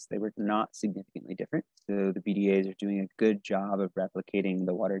dams, they were not significantly different. So the BDAs are doing a good job of replicating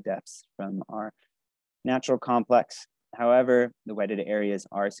the water depths from our natural complex. However, the wetted areas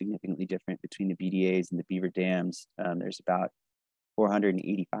are significantly different between the BDAs and the beaver dams. There's about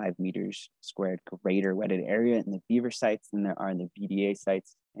 485 meters squared greater wetted area in the beaver sites than there are in the BDA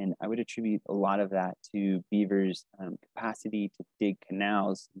sites. And I would attribute a lot of that to beavers' capacity to dig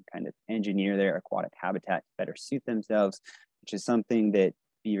canals and kind of engineer their aquatic habitat to better suit themselves, which is something that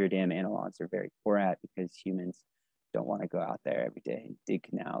beaver dam analogs are very poor at because humans don't want to go out there every day and dig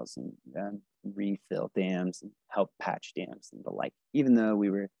canals and refill dams and help patch dams and the like. Even though we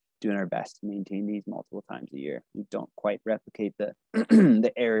were doing our best to maintain these multiple times a year, we don't quite replicate the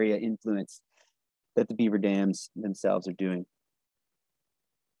the area influence that the beaver dams themselves are doing.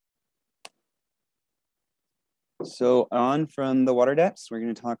 So on from the water depths, we're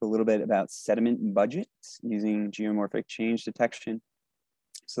going to talk a little bit about sediment budgets using geomorphic change detection.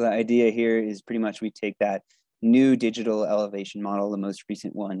 So the idea here is pretty much we take that new digital elevation model, the most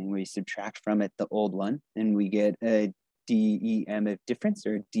recent one, and we subtract from it the old one, and we get a DEM of difference,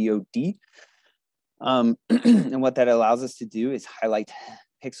 or DOD. And what that allows us to do is highlight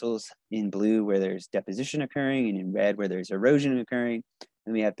pixels in blue where there's deposition occurring and in red where there's erosion occurring.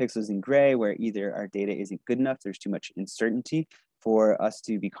 And we have pixels in gray where either our data isn't good enough, there's too much uncertainty for us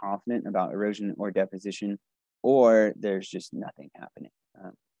to be confident about erosion or deposition, or there's just nothing happening.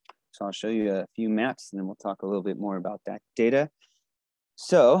 So I'll show you a few maps and then we'll talk a little bit more about that data.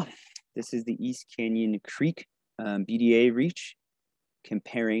 So this is the East Canyon Creek BDA reach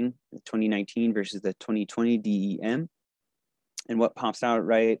comparing the 2019 versus the 2020 DEM. And what pops out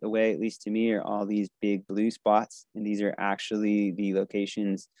right away, at least to me, are all these big blue spots. And these are actually the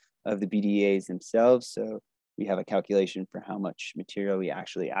locations of the BDAs themselves. So we have a calculation for how much material we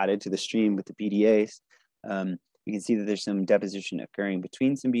actually added to the stream with the BDAs. You can see that there's some deposition occurring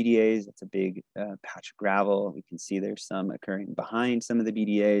between some BDAs. That's a big patch of gravel. We can see there's some occurring behind some of the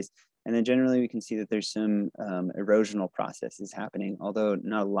BDAs. And then generally we can see that there's some erosional processes happening, although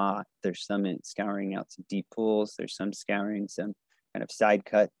not a lot. There's some scouring out some deep pools. There's some scouring some kind of side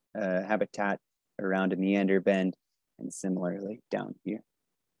cut habitat around a meander bend, and similarly down here.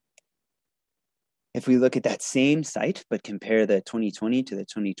 If we look at that same site, but compare the 2020 to the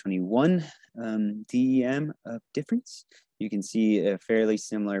 2021 DEM of difference, you can see a fairly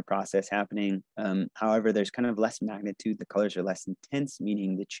similar process happening. However, there's kind of less magnitude. The colors are less intense,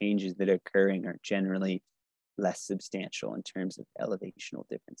 meaning the changes that are occurring are generally less substantial in terms of elevational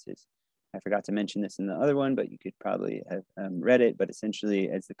differences. I forgot to mention this in the other one, but you could probably have read it. But essentially,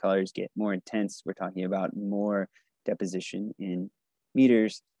 as the colors get more intense, we're talking about more deposition in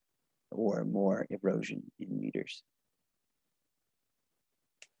meters or more erosion in meters.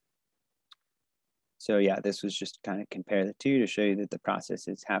 So yeah, this was just to kind of compare the two to show you that the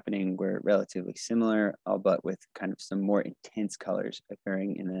processes happening were relatively similar, but with kind of some more intense colors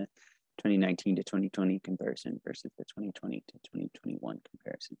occurring in the 2019 to 2020 comparison versus the 2020 to 2021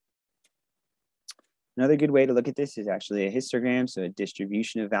 comparison. Another good way to look at this is actually a histogram, so a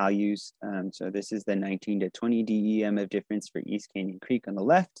distribution of values. So this is the 19 to 20 DEM of difference for East Canyon Creek on the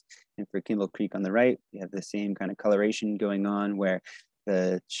left, and for Kimball Creek on the right. We have the same kind of coloration going on, where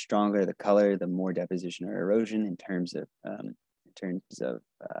the stronger the color, the more deposition or erosion in terms of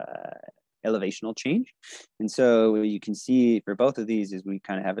elevational change. And so what you can see for both of these is we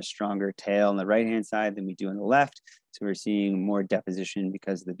kind of have a stronger tail on the right-hand side than we do on the left. So we're seeing more deposition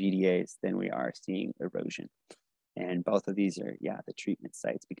because of the BDAs than we are seeing erosion. And both of these are, yeah, the treatment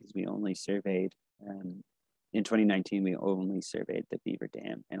sites, because we only surveyed, in 2019, we only surveyed the beaver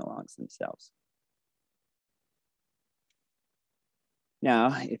dam analogs themselves.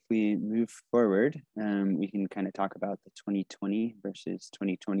 Now, if we move forward, we can kind of talk about the 2020 versus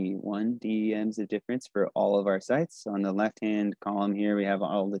 2021 DEMs of difference for all of our sites. So on the left-hand column here, we have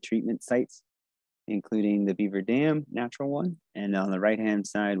all the treatment sites, including the Beaver Dam natural one. And on the right-hand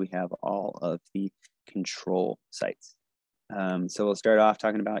side, we have all of the control sites. So we'll start off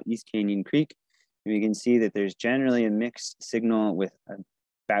talking about East Canyon Creek. We can see that there's generally a mixed signal with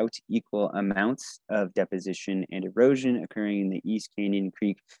about equal amounts of deposition and erosion occurring in the East Canyon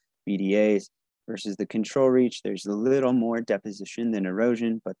Creek BDAs versus the control reach. There's a little more deposition than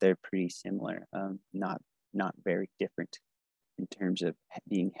erosion, but they're pretty similar, not very different in terms of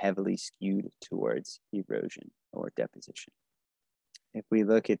being heavily skewed towards erosion or deposition. If we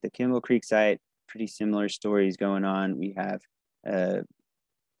look at the Kimball Creek site, pretty similar stories going on. We have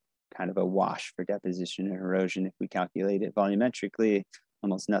kind of a wash for deposition and erosion. If we calculate it volumetrically,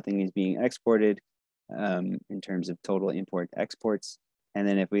 almost nothing is being exported in terms of total import exports. And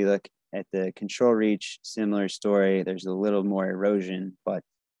then if we look at the control reach, similar story, there's a little more erosion, but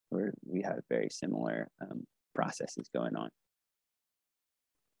we have very similar processes going on.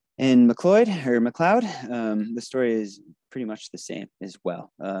 In McLeod, the story is pretty much the same as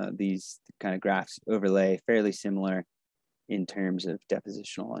well. These kind of graphs overlay fairly similar in terms of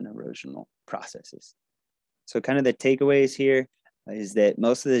depositional and erosional processes. So kind of the takeaways here is that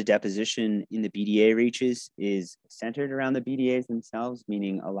most of the deposition in the BDA reaches is centered around the BDAs themselves,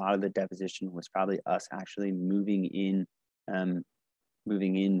 meaning a lot of the deposition was probably us actually moving in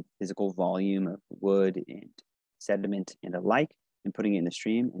physical volume of wood and sediment and alike and putting it in the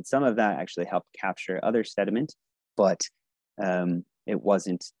stream. And some of that actually helped capture other sediment, but it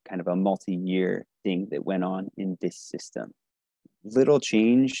wasn't kind of a multi-year thing that went on in this system. Little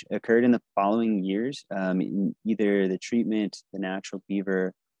change occurred in the following years, in either the treatment, the natural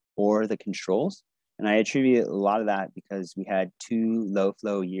beaver, or the controls. And I attribute a lot of that because we had 2 low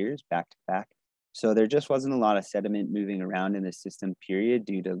flow years back to back. So there just wasn't a lot of sediment moving around in the system period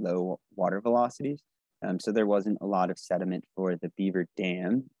due to low water velocities. So there wasn't a lot of sediment for the beaver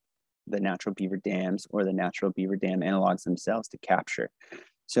dam, the natural beaver dams, or the natural beaver dam analogs themselves to capture.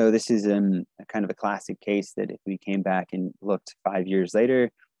 So this is a kind of a classic case that if we came back and looked 5 years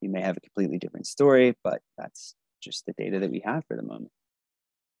later, we may have a completely different story, but that's just the data that we have for the moment.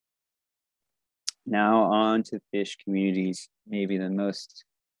 Now on to fish communities, maybe the most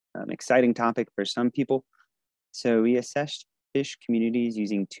exciting topic for some people. So we assessed fish communities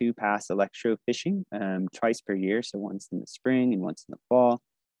using 2-pass electrofishing twice per year. So once in the spring and once in the fall.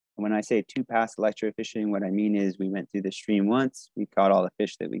 And when I say 2-pass electrofishing, what I mean is we went through the stream once, we caught all the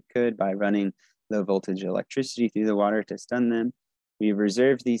fish that we could by running low voltage electricity through the water to stun them. We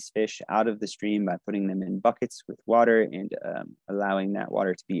reserved these fish out of the stream by putting them in buckets with water and allowing that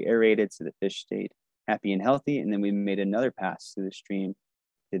water to be aerated so the fish stayed happy and healthy. And then we made another pass through the stream,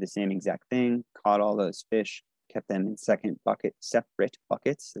 did the same exact thing, caught all those fish, kept them in separate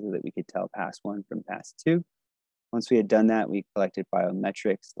buckets so that we could tell pass 1 from pass 2. Once we had done that, we collected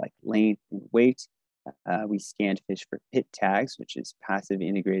biometrics like length and weight. We scanned fish for PIT tags, which is passive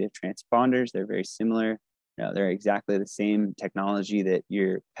integrative transponders. They're very similar. They're exactly the same technology that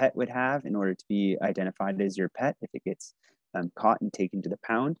your pet would have in order to be identified as your pet if it gets caught and taken to the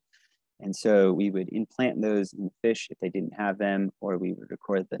pound. And so we would implant those in the fish if they didn't have them, or we would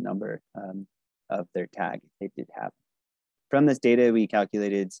record the number of their tag if they did have them. From this data, we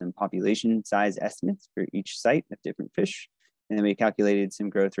calculated some population size estimates for each site of different fish. And then we calculated some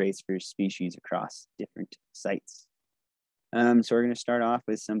growth rates for species across different sites. So we're going to start off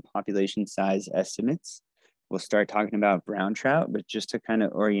with some population size estimates. We'll start talking about brown trout, but just to kind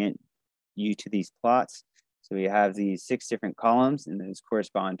of orient you to these plots. So we have these 6 different columns, and those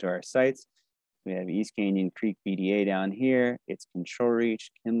correspond to our sites. We have East Canyon Creek BDA down here, its control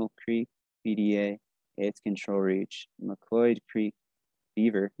reach, Kimball Creek BDA, its control reach, McLeod Creek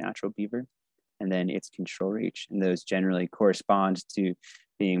beaver, natural beaver, and then its control reach. And those generally correspond to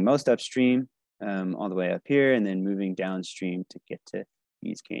being most upstream all the way up here, and then moving downstream to get to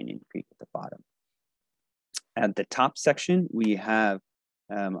East Canyon Creek at the bottom. At the top section, we have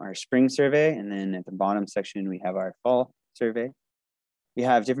our spring survey, and then at the bottom section, we have our fall survey. We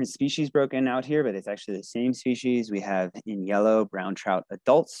have different species broken out here, but it's actually the same species. We have in yellow, brown trout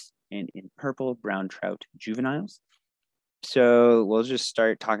adults, and in purple, brown trout juveniles. So we'll just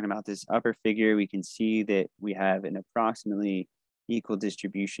start talking about this upper figure. We can see that we have an approximately equal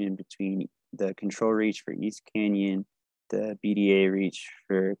distribution between the control reach for East Canyon, the BDA reach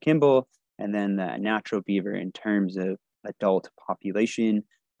for Kimball, and then the natural beaver in terms of adult population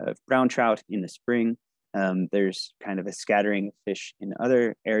of brown trout in the spring. There's kind of a scattering of fish in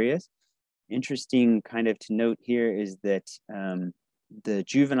other areas. Interesting kind of to note here is that the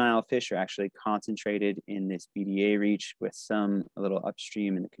juvenile fish are actually concentrated in this BDA reach, with some a little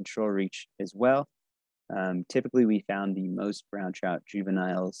upstream in the control reach as well. Typically, we found the most brown trout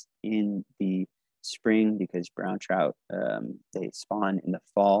juveniles in the spring because brown trout, they spawn in the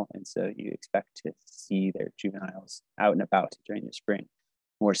fall, and so you expect to see their juveniles out and about during the spring,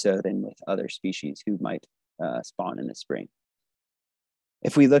 more so than with other species who might spawn in the spring.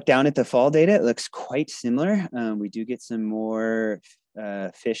 If we look down at the fall data, it looks quite similar. We do get some more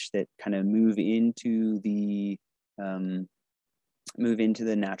fish that kind of move into the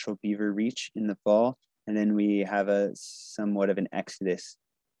natural beaver reach in the fall, and then we have a somewhat of an exodus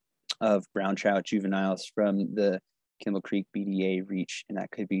of brown trout juveniles from the Kimball Creek BDA reach, and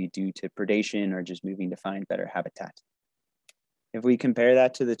that could be due to predation or just moving to find better habitat. If we compare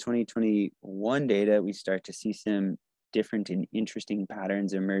that to the 2021 data, we start to see some different and interesting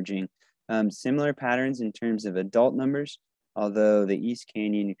patterns emerging. Similar patterns in terms of adult numbers, although the East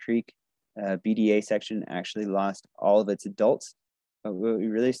Canyon Creek BDA section actually lost all of its adults. But what we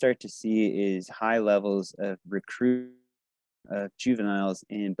really start to see is high levels of recruit of juveniles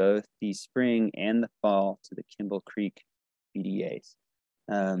in both the spring and the fall to the Kimball Creek BDAs.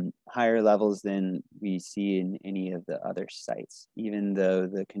 Higher levels than we see in any of the other sites, even though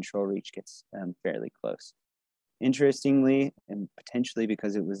the control reach gets fairly close. Interestingly, and potentially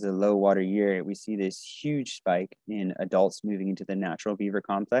because it was a low water year, we see this huge spike in adults moving into the natural beaver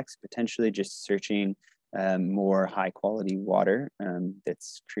complex, potentially just searching more high quality water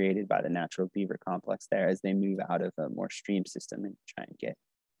that's created by the natural beaver complex there as they move out of a more stream system and try and get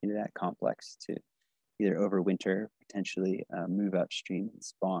into that complex to either overwinter, potentially move upstream and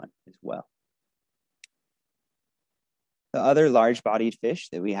spawn as well. The other large-bodied fish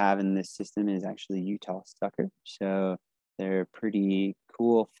that we have in this system is actually Utah sucker. So they're pretty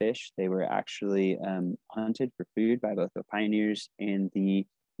cool fish. They were actually hunted for food by both the pioneers and the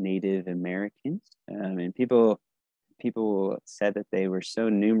Native Americans. And people said that they were so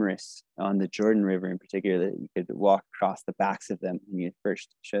numerous on the Jordan River in particular that you could walk across the backs of them when you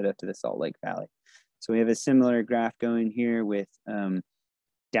first showed up to the Salt Lake Valley. So we have a similar graph going here with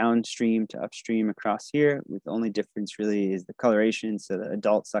downstream to upstream across here, with the only difference really is the coloration. So the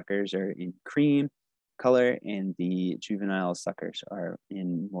adult suckers are in cream color and the juvenile suckers are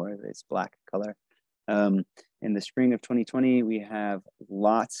in more of this black color. In the spring of 2020, we have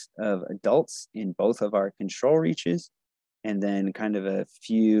lots of adults in both of our control reaches, and then kind of a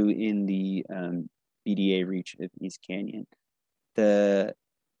few in the BDA reach of East Canyon. The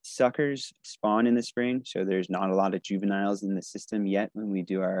suckers spawn in the spring, so there's not a lot of juveniles in the system yet when we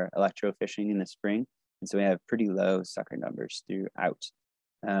do our electrofishing in the spring. And so we have pretty low sucker numbers throughout.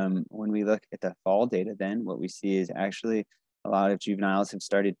 When we look at the fall data, then what we see is actually a lot of juveniles have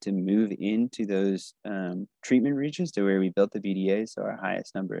started to move into those treatment reaches to where we built the BDA. So our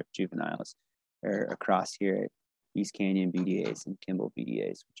highest number of juveniles are across here at East Canyon BDAs and Kimball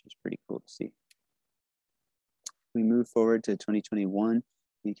BDAs, which is pretty cool to see. we move forward to 2021,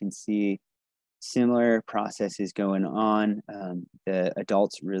 we can see similar processes going on. The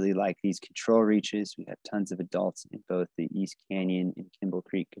adults really like these control reaches. We have tons of adults in both the East Canyon and Kimball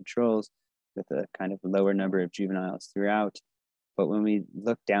Creek controls with a kind of lower number of juveniles throughout. But when we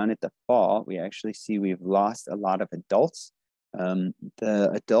look down at the fall, we actually see we've lost a lot of adults.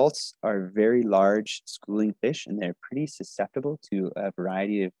 The adults are very large schooling fish, and they're pretty susceptible to a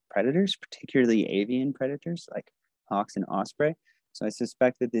variety of predators, particularly avian predators like hawks and osprey. So I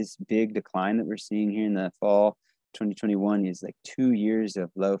suspect that this big decline that we're seeing here in the fall 2021 is like 2 years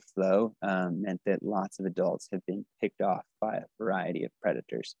of low flow, meant that lots of adults have been picked off by a variety of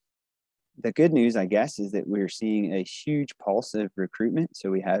predators. The good news, I guess, is that we're seeing a huge pulse of recruitment.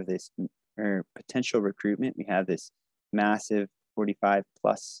 So we have this potential recruitment. We have this massive 45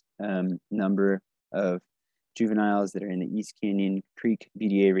 plus number of juveniles that are in the East Canyon Creek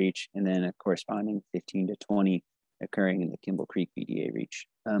BDA reach, and then a corresponding 15 to 20 occurring in the Kimball Creek BDA reach.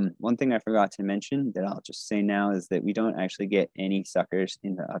 One thing I forgot to mention that I'll just say now is that we don't actually get any suckers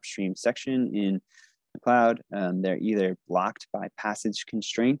in the upstream section in McLeod. They're either blocked by passage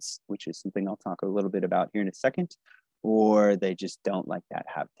constraints, which is something I'll talk a little bit about here in a second, or they just don't like that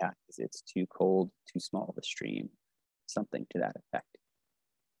habitat because it's too cold, too small of a stream, something to that effect.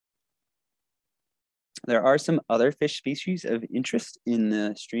 There are some other fish species of interest in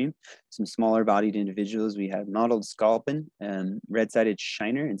the stream, some smaller bodied individuals. We have mottled sculpin, red-sided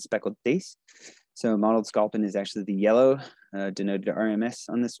shiner, and speckled dace. So mottled sculpin is actually the yellow, denoted RMS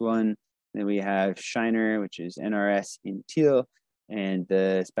on this one. Then we have shiner, which is NRS in teal, and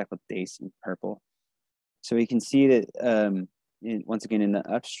the speckled dace in purple. So we can see that, once again, in the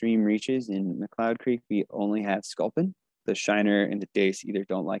upstream reaches in McLeod Creek, we only have sculpin. The shiner and the dace either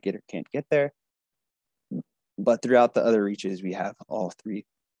don't like it or can't get there. But throughout the other reaches, we have all three.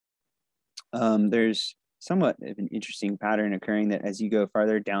 There's somewhat of an interesting pattern occurring that as you go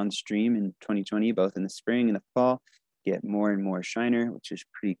farther downstream in 2020, both in the spring and the fall, you get more and more shiner, which is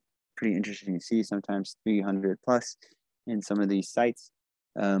pretty interesting to see, sometimes 300 plus in some of these sites.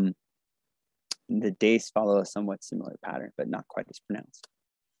 The dace follow a somewhat similar pattern, but not quite as pronounced.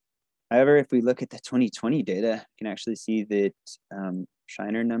 However, if we look at the 2020 data, you can actually see that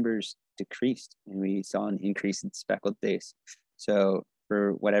shiner numbers decreased, and we saw an increase in speckled dace. So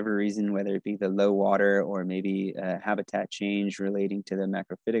for whatever reason, whether it be the low water or maybe a habitat change relating to the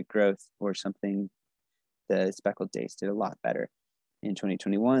macrophytic growth or something, the speckled dace did a lot better in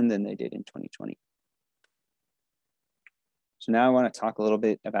 2021 than they did in 2020. So now I want to talk a little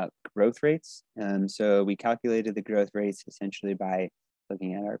bit about growth rates. So we calculated the growth rates essentially by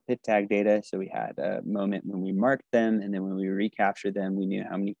looking at our pit tag data. So we had a moment when we marked them, and then when we recaptured them, we knew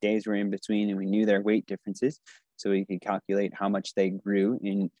how many days were in between, and we knew their weight differences. So we could calculate how much they grew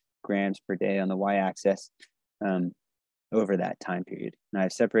in grams per day on the y-axis over that time period. And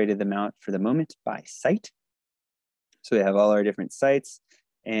I've separated them out for the moment by site. So we have all our different sites,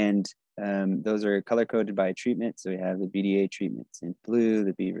 and those are color-coded by treatment. So we have the BDA treatments in blue,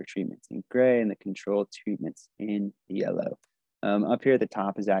 the beaver treatments in gray, and the control treatments in yellow. Up here at the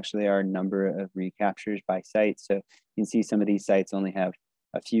top is actually our number of recaptures by site. So you can see some of these sites only have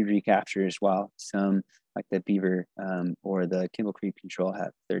a few recaptures, while some, like the beaver or the Kimball Creek control, have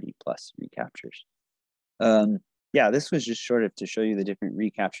 30 plus recaptures. Yeah, this was just sort of to show you the different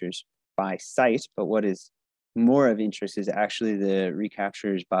recaptures by site, but what is more of interest is actually the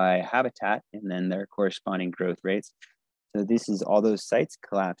recaptures by habitat and then their corresponding growth rates. So this is all those sites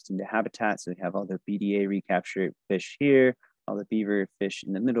collapsed into habitat. So we have all the BDA recapture fish here, all the beaver fish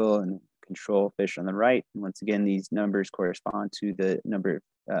in the middle, and control fish on the right. And once again, these numbers correspond to the number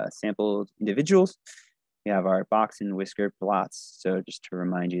of sampled individuals. We have our box and whisker plots. So just to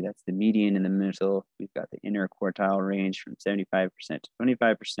remind you, that's the median in the middle. We've got the inner quartile range from 75% to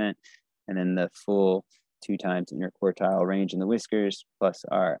 25%, and then the full 2 times inner quartile range in the whiskers, plus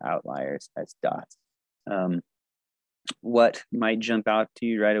our outliers as dots. What might jump out to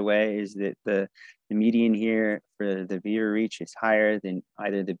you right away is that the median here for the beaver reach is higher than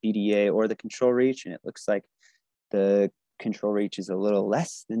either the BDA or the control reach, and it looks like the control reach is a little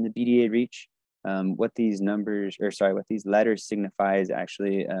less than the BDA reach. What these letters signify is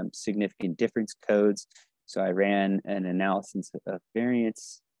actually significant difference codes. So I ran an analysis of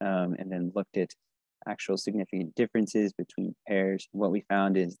variance and then looked at actual significant differences between pairs. What we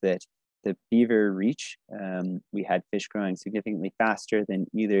found is that the beaver reach, we had fish growing significantly faster than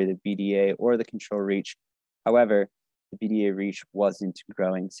either the BDA or the control reach. However, the BDA reach wasn't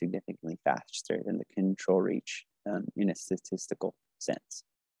growing significantly faster than the control reach in a statistical sense.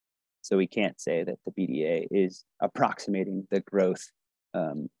 So we can't say that the BDA is approximating the growth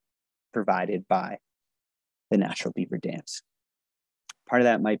provided by the natural beaver dams. Part of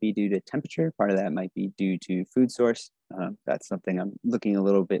that might be due to temperature, part of that might be due to food source. That's something I'm looking a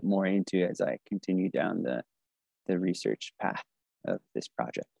little bit more into as I continue down the research path of this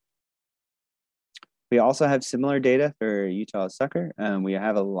project. We also have similar data for Utah sucker. We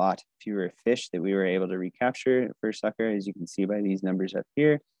have a lot fewer fish that we were able to recapture for sucker, as you can see by these numbers up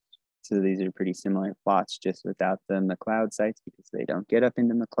here. So these are pretty similar plots, just without the McLeod sites because they don't get up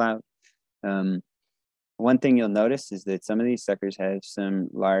into McLeod. One thing you'll notice is that some of these suckers have some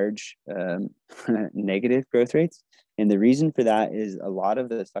large negative growth rates. And the reason for that is a lot of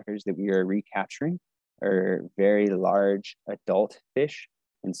the suckers that we are recapturing are very large adult fish.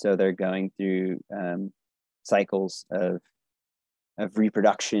 And so they're going through cycles of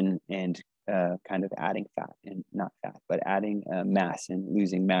reproduction and kind of adding fat, and not fat, but adding mass and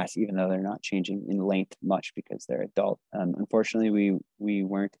losing mass, even though they're not changing in length much because they're adult. Unfortunately, we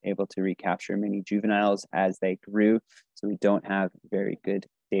weren't able to recapture many juveniles as they grew, so we don't have very good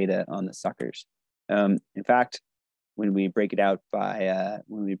data on the suckers. In fact, when we break it out by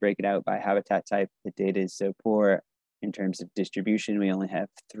habitat type, the data is so poor in terms of distribution. We only have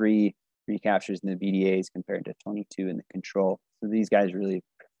 3 recaptures in the BDAs compared to 22 in the control. So these guys really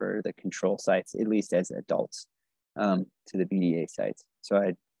prefer the control sites, at least as adults, to the BDA sites.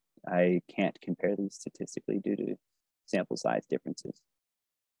 So I can't compare these statistically due to sample size differences.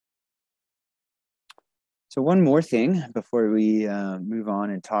 So one more thing before we move on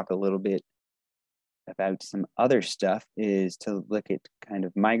and talk a little bit about some other stuff is to look at kind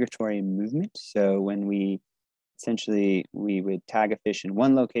of migratory movement. So when we would tag a fish in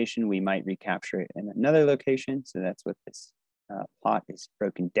one location, we might recapture it in another location. So that's what this plot is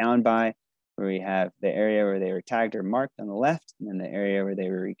broken down by, where we have the area where they were tagged or marked on the left, and then the area where they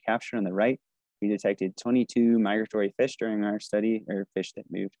were recaptured on the right. We detected 22 migratory fish during our study, or fish that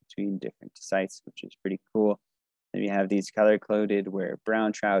moved between different sites, which is pretty cool. Then we have these color-coded where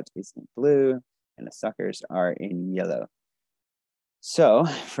brown trout is in blue and the suckers are in yellow. So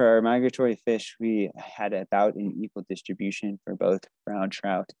for our migratory fish, we had about an equal distribution for both brown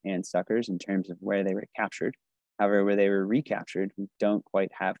trout and suckers in terms of where they were captured. However, where they were recaptured, we don't quite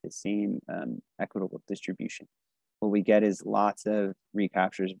have the same equitable distribution. What we get is lots of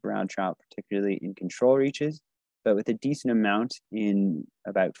recaptures of brown trout, particularly in control reaches, but with a decent amount in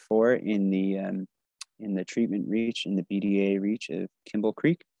about 4 in the treatment reach, in the BDA reach of Kimball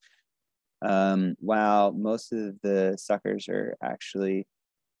Creek. While most of the suckers are actually,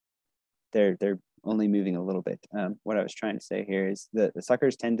 they're only moving a little bit. What I was trying to say here is that the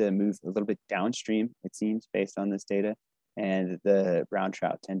suckers tend to move a little bit downstream, it seems, based on this data, and the brown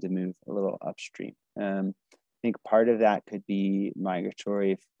trout tend to move a little upstream. I think part of that could be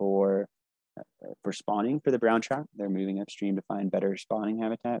migratory for spawning for the brown trout. They're moving upstream to find better spawning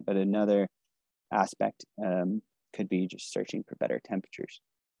habitat, but another aspect could be just searching for better temperatures.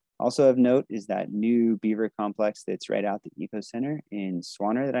 Also of note is that new beaver complex that's right out the eco center in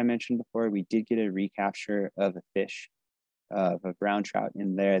Swaner that I mentioned before. We did get a recapture of a fish, of a brown trout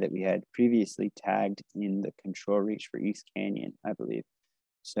in there that we had previously tagged in the control reach for East Canyon, I believe.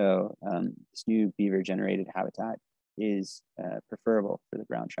 So this new beaver generated habitat is preferable for the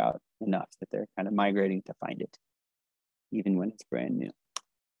brown trout enough that they're kind of migrating to find it, even when it's brand new.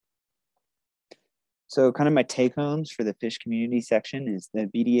 So kind of my take homes for the fish community section is the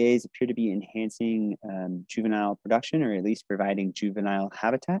BDAs appear to be enhancing juvenile production, or at least providing juvenile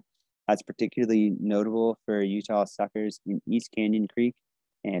habitat. That's particularly notable for Utah suckers in East Canyon Creek,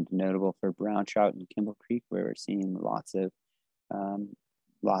 and notable for brown trout in Kimball Creek, where we're seeing lots of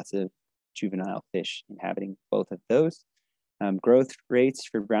juvenile fish inhabiting both of those. Growth rates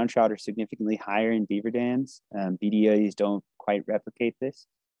for brown trout are significantly higher in beaver dams. BDAs don't quite replicate this.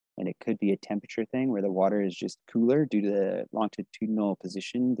 And it could be a temperature thing where the water is just cooler due to the longitudinal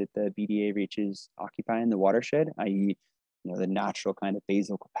position that the BDA reaches occupy in the watershed, i.e., the natural kind of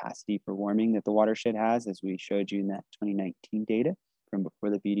basal capacity for warming that the watershed has, as we showed you in that 2019 data from before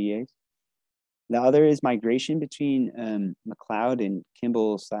the BDAs. The other is migration between McLeod and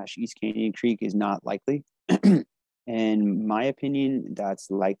Kimball/East Canyon Creek is not likely. In my opinion, that's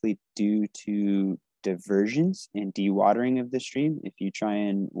likely due to diversions and dewatering of the stream. If you try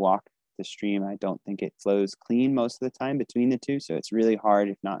and walk the stream, I don't think it flows clean most of the time between the two. So it's really hard,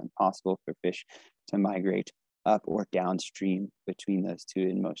 if not impossible, for fish to migrate up or downstream between those two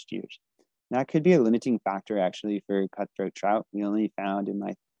in most years. That could be a limiting factor actually for cutthroat trout. We only found in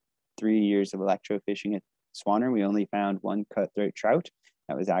my 3 years of electrofishing at Swaner, we only found 1 cutthroat trout.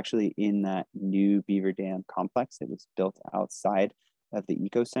 That was actually in that new beaver dam complex that was built outside of the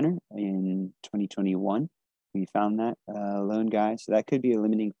eco center in 2021. We found that lone guy. So that could be a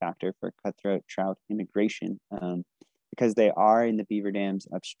limiting factor for cutthroat trout immigration because they are in the beaver dams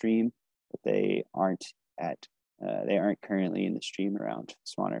upstream, but they aren't currently in the stream around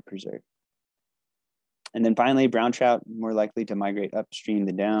Swaner Preserve. And then finally, brown trout more likely to migrate upstream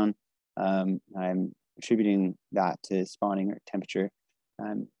than down. I'm attributing that to spawning or temperature.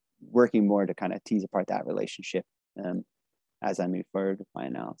 I'm working more to kind of tease apart that relationship as I move forward with my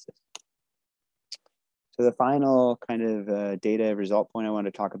analysis. So the final kind of data result point I want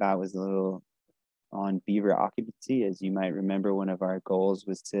to talk about was a little on beaver occupancy. As you might remember, one of our goals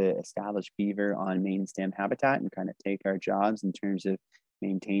was to establish beaver on main stem habitat and kind of take our jobs in terms of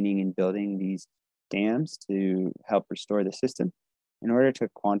maintaining and building these dams to help restore the system. In order to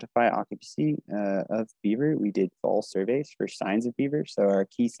quantify occupancy of beaver, we did fall surveys for signs of beaver. So our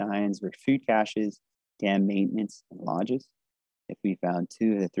key signs were food caches, dam maintenance, and lodges. If we found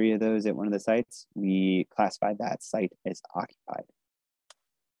 2 of the 3 of those at one of the sites, we classified that site as occupied.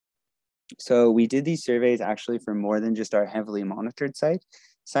 So we did these surveys actually for more than just our heavily monitored sites.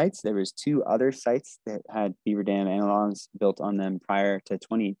 There was 2 other sites that had beaver dam analogs built on them prior to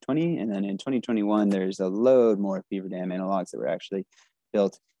 2020. And then in 2021, there's a load more beaver dam analogs that were actually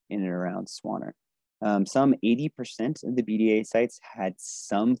built in and around Swaner. Some 80% of the BDA sites had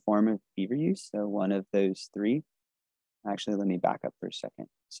some form of beaver use. So one of those 3. Actually, let me back up for a second.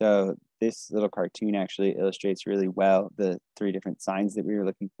 So this little cartoon actually illustrates really well the 3 different signs that we were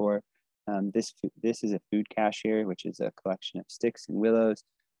looking for. This is a food cache here, which is a collection of sticks and willows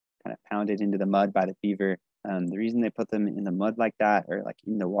kind of pounded into the mud by the beaver. The reason they put them in the mud like that, or like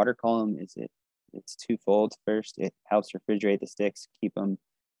in the water column, is it's twofold. First, it helps refrigerate the sticks, keep them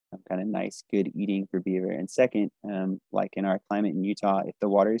kind of nice, good eating for beaver. And second, like in our climate in Utah, if the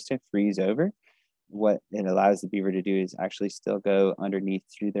water is to freeze over, what it allows the beaver to do is actually still go underneath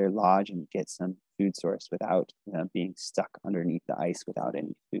through their lodge and get some food source without being stuck underneath the ice without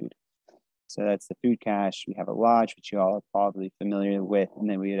any food. So that's the food cache. We have a lodge, which you all are probably familiar with, and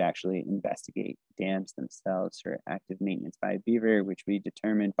then we would actually investigate dams themselves for active maintenance by beaver, which we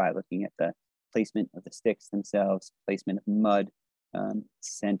determined by looking at the placement of the sticks themselves, placement of mud,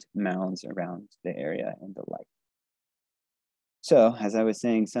 scent mounds around the area, and the like. So as I was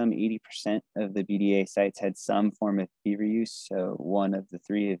saying, some 80% of the BDA sites had some form of beaver use. So one of the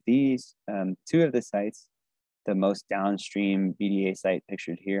 3 of these, 2 of the sites, the most downstream BDA site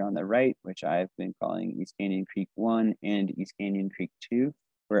pictured here on the right, which I've been calling East Canyon Creek 1 and East Canyon Creek 2,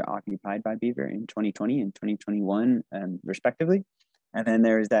 were occupied by beaver in 2020 and 2021, respectively. And then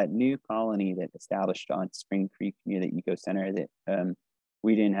there's that new colony that established on Spring Creek near the Eco Center that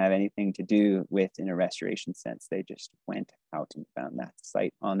we didn't have anything to do with in a restoration sense. They just went out and found that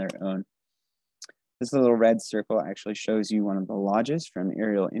site on their own. This little red circle actually shows you one of the lodges from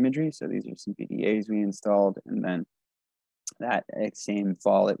aerial imagery. So these are some BDAs we installed, and then that same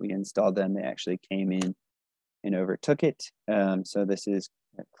fall that we installed them, they actually came in and overtook it. So this is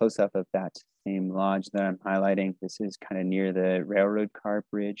a close-up of that same lodge that I'm highlighting. This is kind of near the railroad car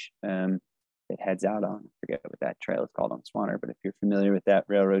bridge that heads out on, I forget what that trail is called on Swaner, but if you're familiar with that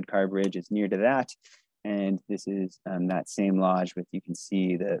railroad car bridge, it's near to that. And this is that same lodge with, you can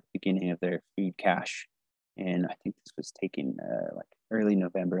see the beginning of their food cache. And I think this was taken like early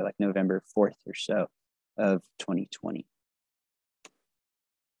November, like November 4th or so of 2020.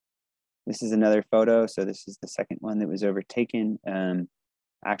 This is another photo. So this is the second one that was overtaken.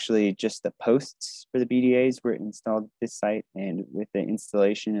 Actually, just the posts for the BDAs were installed at this site. And with the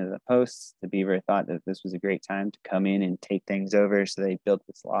installation of the posts, the beaver thought that this was a great time to come in and take things over. So they built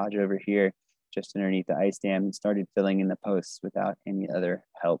this lodge over here just underneath the ice dam and started filling in the posts without any other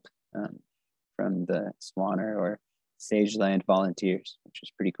help from the Swaner or Sageland volunteers, which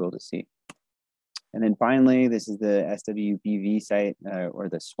was pretty cool to see. And then finally, this is the SWBV site or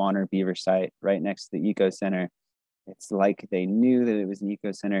the Swaner Beaver site right next to the Eco Center. It's like they knew that it was an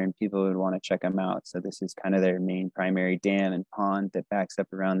Eco Center and people would want to check them out. So this is kind of their main primary dam and pond that backs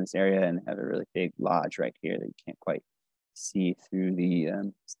up around this area, and have a really big lodge right here that you can't quite see through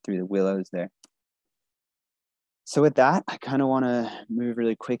the willows there. So with that, I kind of want to move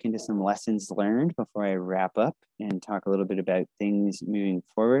really quick into some lessons learned before I wrap up and talk a little bit about things moving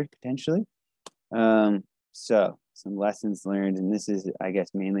forward potentially. So some lessons learned, and this is, I guess,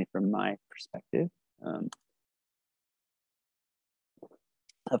 mainly from my perspective.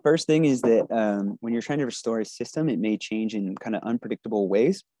 The first thing is that when you're trying to restore a system, it may change in kind of unpredictable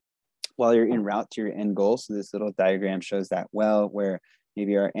ways while you're en route to your end goal. So this little diagram shows that well, where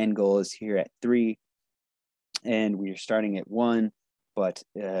maybe our end goal is here at 3 and we are starting at 1, but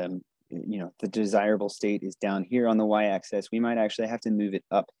the desirable state is down here on the y-axis. We might actually have to move it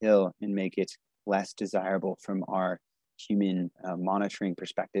uphill and make it less desirable from our human monitoring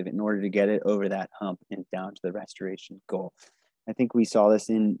perspective in order to get it over that hump and down to the restoration goal. I think we saw this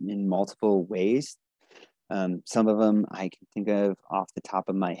in multiple ways. Some of them I can think of off the top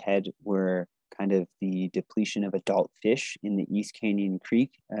of my head were kind of the depletion of adult fish in the East Canyon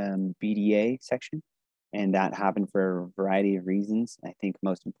Creek BDA section. And that happened for a variety of reasons. I think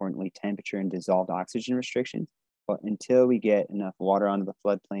most importantly, temperature and dissolved oxygen restrictions. But until we get enough water onto the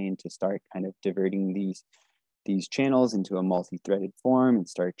floodplain to start kind of diverting these channels into a multi-threaded form and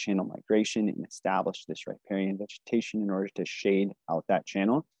start channel migration and establish this riparian vegetation in order to shade out that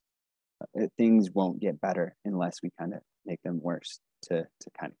channel, things won't get better unless we kind of make them worse to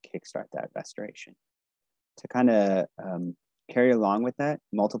kind of kickstart that restoration. To kind of carry along with that,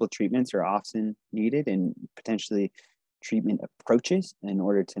 multiple treatments are often needed and potentially treatment approaches in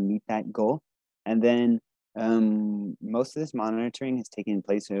order to meet that goal. And then most of this monitoring has taken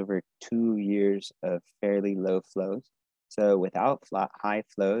place over 2 years of fairly low flows. So without high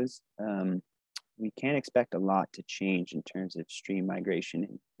flows, we can't expect a lot to change in terms of stream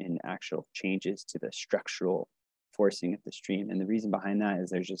migration and actual changes to the structural forcing of the stream. And the reason behind that is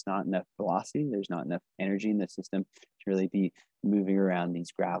there's just not enough velocity, there's not enough energy in the system to really be moving around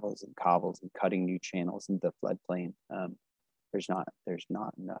these gravels and cobbles and cutting new channels into the floodplain. There's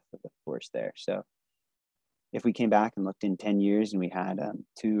not enough of the force there. So if we came back and looked in 10 years and we had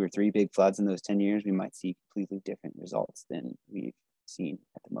 2 or 3 big floods in those 10 years, we might see completely different results than we've seen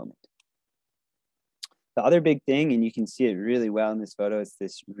at the moment. The other big thing, and you can see it really well in this photo, is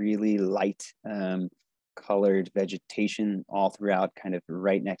this really light colored vegetation all throughout, kind of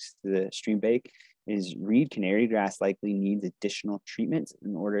right next to the stream bank, is reed canary grass likely needs additional treatments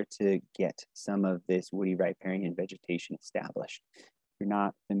in order to get some of this woody riparian vegetation established. If you're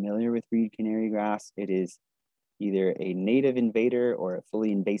not familiar with reed canary grass, it is either a native invader or a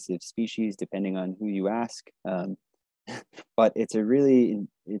fully invasive species, depending on who you ask. But it's a really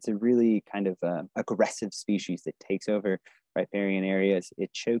kind of aggressive species that takes over riparian areas.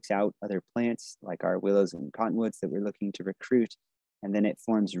 It chokes out other plants like our willows and cottonwoods that we're looking to recruit. And then it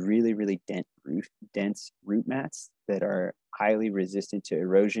forms really, really dense root mats that are highly resistant to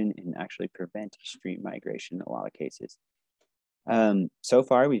erosion and actually prevent stream migration in a lot of cases. So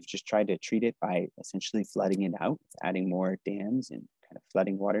far, we've just tried to treat it by essentially flooding it out, adding more dams and kind of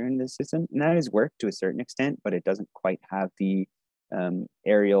flooding water into the system. And that has worked to a certain extent, but it doesn't quite have the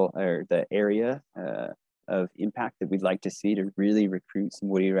area of impact that we'd like to see to really recruit some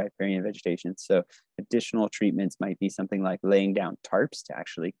woody riparian vegetation. So additional treatments might be something like laying down tarps to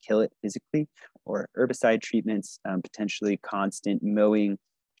actually kill it physically, or herbicide treatments, potentially constant mowing,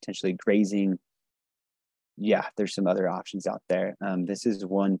 potentially grazing. Yeah, there's some other options out there. This is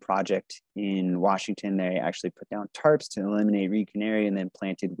one project in Washington. They actually put down tarps to eliminate reed canary and then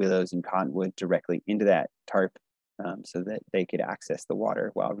planted willows and cottonwood directly into that tarp so that they could access the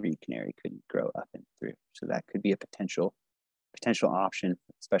water while reed canary couldn't grow up and through. So that could be a potential option,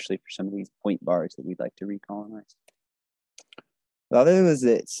 especially for some of these point bars that we'd like to recolonize. The other was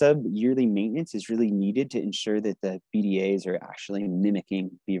that sub-yearly maintenance is really needed to ensure that the BDAs are actually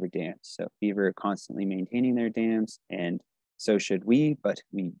mimicking beaver dams. So beaver are constantly maintaining their dams, and so should we, but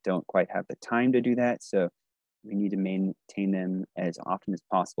we don't quite have the time to do that. So we need to maintain them as often as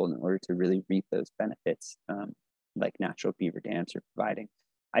possible in order to really reap those benefits like natural beaver dams are providing.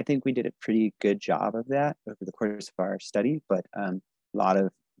 I think we did a pretty good job of that over the course of our study, but a lot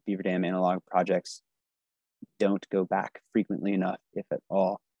of beaver dam analog projects don't go back frequently enough, if at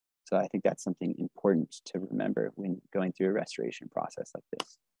all. So I think that's something important to remember when going through a restoration process like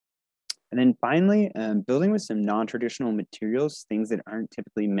this. And then finally, building with some non-traditional materials, things that aren't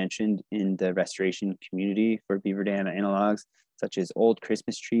typically mentioned in the restoration community for beaver dam analogs, such as old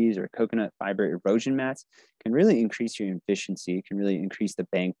Christmas trees or coconut fiber erosion mats, can really increase your efficiency. It can really increase the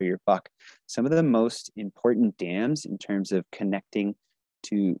bang for your buck. Some of the most important dams in terms of connecting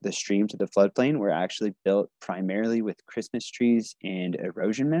to the stream to the floodplain were actually built primarily with Christmas trees and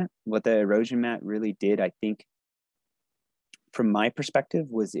erosion mat. What the erosion mat really did, I think, from my perspective,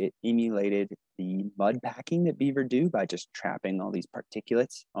 was it emulated the mud packing that beaver do by just trapping all these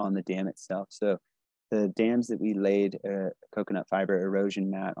particulates on the dam itself. So the dams that we laid a coconut fiber erosion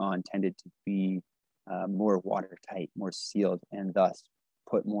mat on tended to be more watertight, more sealed, and thus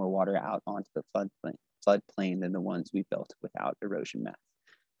put more water out onto the floodplain than the ones we built without erosion mats.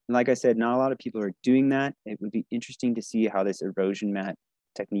 And like I said, not a lot of people are doing that. It would be interesting to see how this erosion mat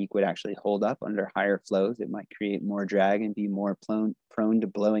technique would actually hold up under higher flows. It might create more drag and be more prone to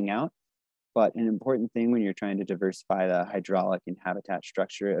blowing out. But an important thing when you're trying to diversify the hydraulic and habitat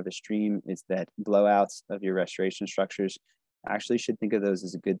structure of a stream is that blowouts of your restoration structures actually should think of those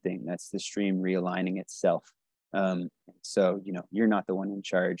as a good thing. That's the stream realigning itself. So, you know, you're not the one in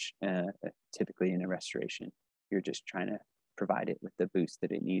charge, typically in a restoration. You're just trying to provide it with the boost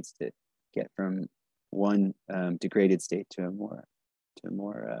that it needs to get from one degraded state to a more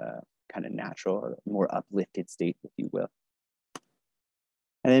kind of natural, more uplifted state, if you will.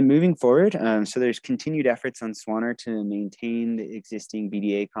 And then moving forward, so there's continued efforts on Swaner to maintain the existing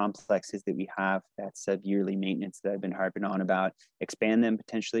BDA complexes that we have. That's sub-yearly maintenance that I've been harping on about. Expand them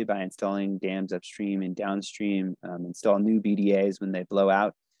potentially by installing dams upstream and downstream, install new BDAs when they blow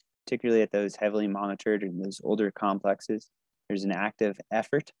out, particularly at those heavily monitored and those older complexes. There's an active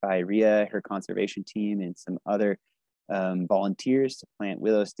effort by Rhea, her conservation team, and some other volunteers to plant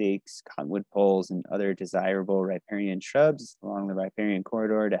willow stakes, cottonwood poles, and other desirable riparian shrubs along the riparian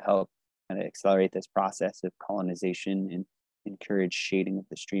corridor to help kind of accelerate this process of colonization and encourage shading of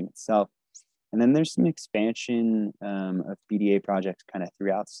the stream itself. And then there's some expansion of BDA projects kind of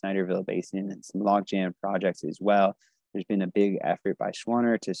throughout the Snyderville Basin and some logjam projects as well. There's been a big effort by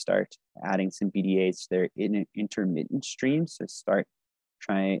Swaner to start adding some BDAs to their intermittent streams, so start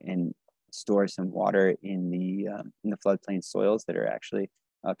trying and store some water in the floodplain soils that are actually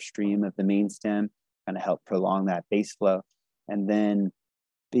upstream of the main stem, kind of help prolong that base flow. And then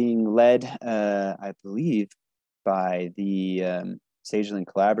being led, I believe, by the Sageland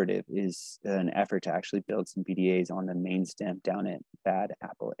Collaborative is an effort to actually build some BDAs on the main stem down at Bad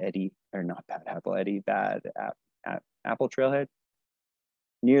Apple Trailhead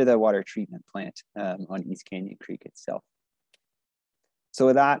near the water treatment plant on East Canyon Creek itself. So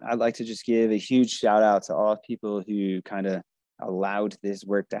with that, I'd like to just give a huge shout out to all people who kind of allowed this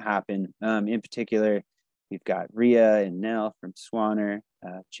work to happen. In particular, we've got Rhea and Nell from Swaner,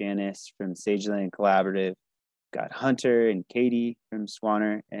 Janice from Sageland Collaborative, got Hunter and Katie from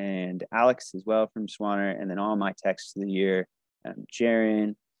Swaner, and Alex as well from Swaner, and then all my texts of the year,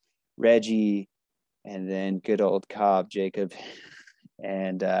 Jaron, Reggie, and then good old Cobb, Jacob,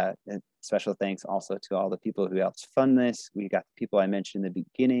 and special thanks also to all the people who helped fund this. We got the people I mentioned in the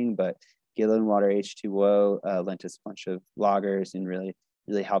beginning, but Gillen Water H2O lent us a bunch of loggers and really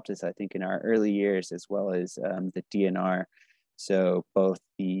helped us, I think, in our early years, as well as the DNR. So both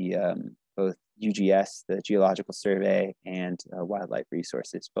UGS, the Geological Survey, and Wildlife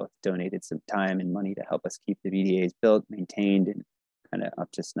Resources both donated some time and money to help us keep the BDAs built, maintained, and kind of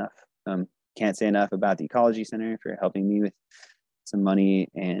up to snuff. Can't say enough about the Ecology Center for helping me with some money,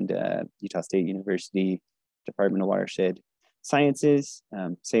 and Utah State University Department of Watershed Sciences.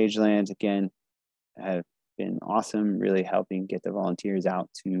 Sageland, again, have been awesome, really helping get the volunteers out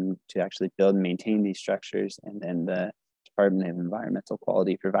to actually build and maintain these structures. And then the Department of Environmental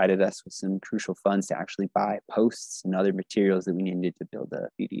Quality provided us with some crucial funds to actually buy posts and other materials that we needed to build the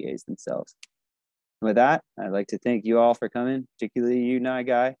BDAs themselves. And with that, I'd like to thank you all for coming, particularly you, Nye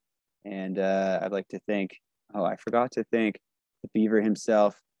Guy. And I'd like to thank, I forgot to thank the Beaver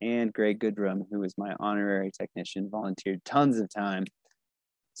himself and Greg Goodrum, who was my honorary technician, volunteered tons of time.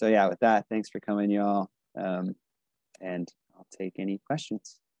 So yeah, with that, thanks for coming, y'all. And I'll take any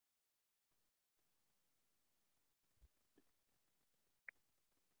questions.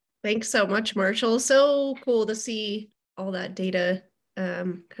 Thanks so much, Marshall. So cool to see all that data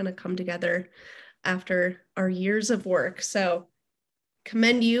kind of come together after our years of work. So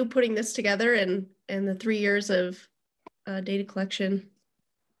commend you putting this together and the 3 years of data collection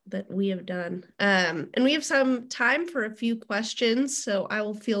that we have done. And we have some time for a few questions, so I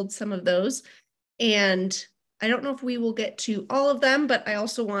will field some of those. And I don't know if we will get to all of them, but I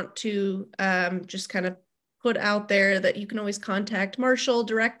also want to just kind of put out there that you can always contact Marshall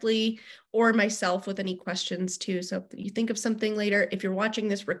directly or myself with any questions too. So if you think of something later, if you're watching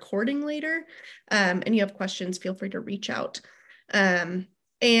this recording later and you have questions, feel free to reach out.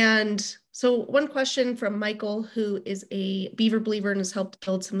 And so one question from Michael, who is a beaver believer and has helped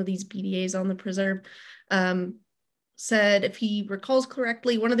build some of these BDAs on the preserve, said, if he recalls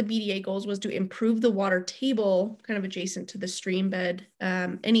correctly, one of the BDA goals was to improve the water table kind of adjacent to the stream bed.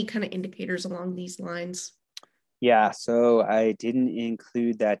 Any kind of indicators along these lines? Yeah, so I didn't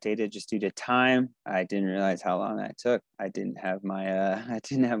include that data just due to time. I didn't realize how long that took. I didn't have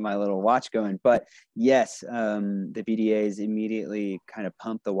my little watch going, but yes, the BDAs immediately kind of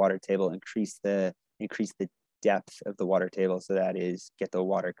pump the water table, increase the depth of the water table, so that is get the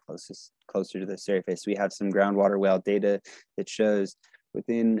water closer to the surface. We have some groundwater well data that shows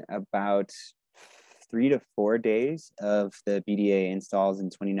within about 3 to 4 days of the BDA installs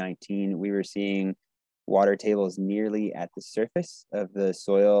in 2019, we were seeing water tables nearly at the surface of the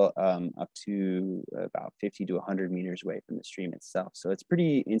soil, up to about 50 to 100 meters away from the stream itself. So it's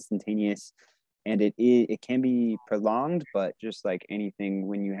pretty instantaneous. And it can be prolonged, but just like anything,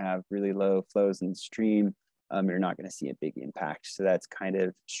 when you have really low flows in the stream, you're not going to see a big impact. So that's kind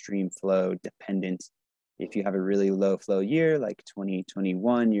of stream flow dependent. If you have a really low flow year like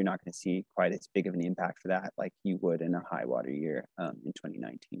 2021, you're not going to see quite as big of an impact for that like you would in a high water year in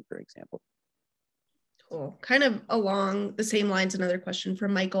 2019, for example. Cool. Kind of along the same lines, another question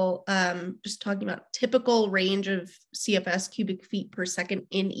from Michael, just talking about typical range of CFS cubic feet per second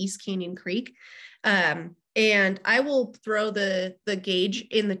in East Canyon Creek. And I will throw the gauge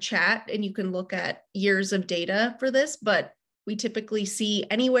in the chat and you can look at years of data for this, but we typically see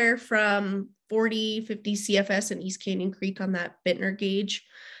anywhere from 40, 50 CFS in East Canyon Creek on that Bittner gauge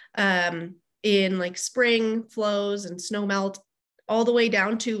in like spring flows and snow melt, all the way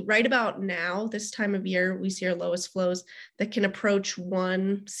down to right about now, this time of year, we see our lowest flows that can approach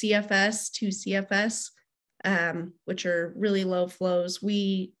 1 CFS, 2 CFS, which are really low flows.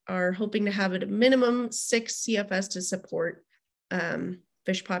 We are hoping to have at a minimum 6 CFS to support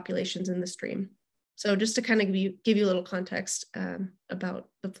fish populations in the stream. So just to kind of give you a little context about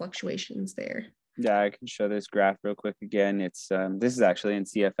the fluctuations there. Yeah, I can show this graph real quick again. It's this is actually in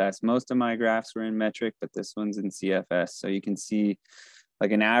CFS. Most of my graphs were in metric, but this one's in CFS. So you can see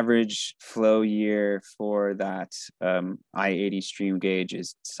like an average flow year for that I-80 stream gauge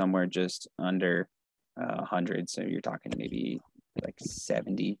is somewhere just under 100. So you're talking maybe like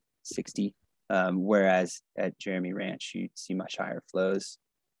 70, 60. Whereas at Jeremy Ranch, you see much higher flows,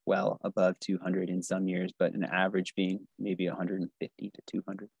 well above 200 in some years, but an average being maybe 150 to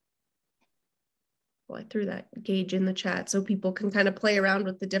 200. I threw that gauge in the chat so people can kind of play around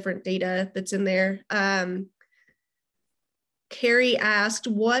with the different data that's in there. Carrie asked,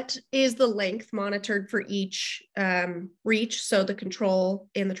 what is the length monitored for each reach? So the control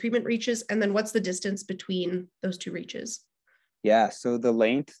and the treatment reaches, and then what's the distance between those 2 reaches? Yeah, so the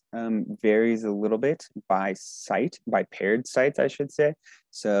length varies a little bit by site, by paired sites, I should say.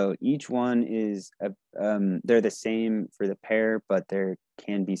 So each one is, they're the same for the pair, but there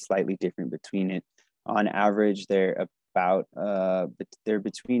can be slightly different between it. On average, they're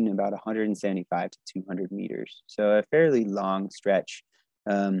between about 175 to 200 meters. So a fairly long stretch.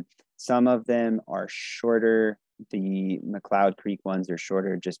 Some of them are shorter. The McLeod Creek ones are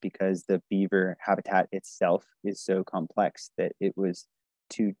shorter just because the beaver habitat itself is so complex that it was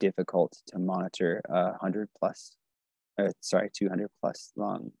too difficult to monitor 200 plus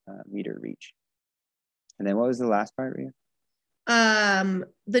long meter reach. And then what was the last part, Rhea?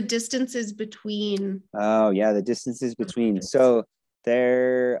 The distances between. Oh yeah, the distances between. So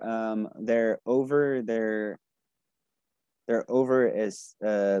they're over as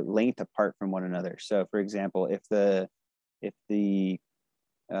length apart from one another. So for example, if the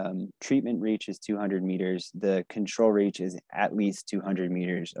treatment reach is 200 meters, the control reach is at least 200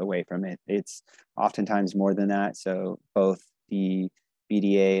 meters away from it. It's oftentimes more than that. So both the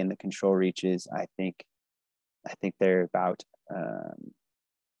BDA and the control reaches, I think they're about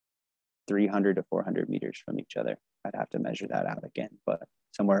 300 to 400 meters from each other. I'd have to measure that out again, but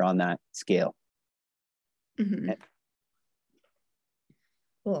somewhere on that scale. Mm-hmm.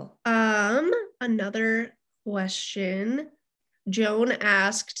 Cool. Another question. Joan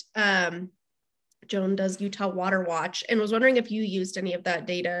asked, Joan does Utah Water Watch and was wondering if you used any of that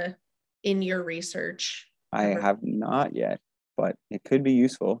data in your research. I have not yet, but it could be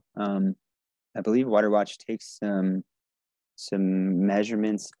useful. I believe Water Watch takes some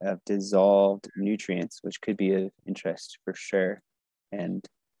measurements of dissolved nutrients, which could be of interest for sure. And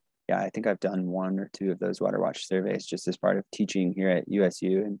yeah, I think I've done 1 or 2 of those Water Watch surveys just as part of teaching here at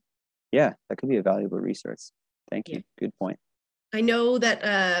USU. And yeah, that could be a valuable resource. Thank you. Good point. I know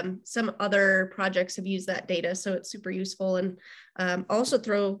that some other projects have used that data, so it's super useful. And I'll also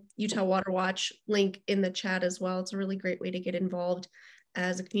throw Utah Water Watch link in the chat as well. It's a really great way to get involved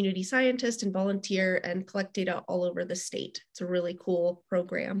as a community scientist and volunteer and collect data all over the state. It's a really cool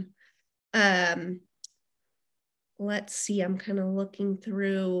program. Let's see, I'm kind of looking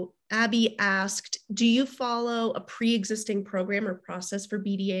through. Abby asked, do you follow a pre-existing program or process for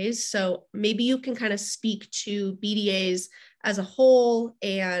BDAs? So maybe you can kind of speak to BDAs as a whole,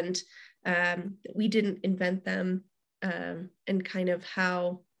 and we didn't invent them, and kind of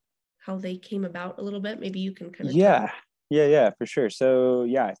how they came about a little bit. Maybe you can kind of Yeah, for sure. So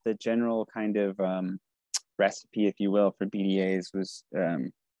yeah, the general kind of recipe, if you will, for BDAs was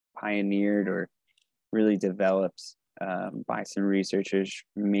pioneered or really developed by some researchers,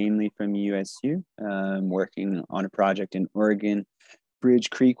 mainly from USU, working on a project in Oregon, Bridge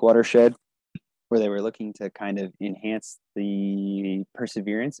Creek Watershed, where they were looking to kind of enhance the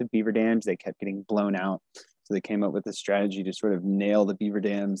perseverance of beaver dams. They kept getting blown out So they came up with a strategy to sort of nail the beaver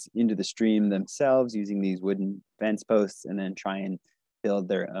dams into the stream themselves using these wooden fence posts, and then try and build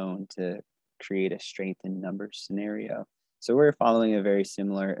their own to create a strength in numbers scenario. So we're following a very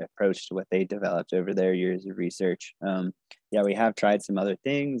similar approach to what they developed over their years of research. Yeah, we have tried some other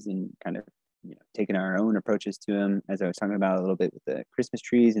things and kind of taken our own approaches to them, as I was talking about a little bit with the Christmas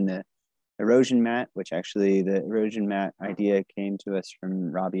trees and the erosion mat, which actually the erosion mat idea came to us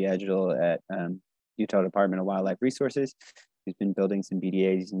from Robbie Edgel at Utah Department of Wildlife Resources, who's been building some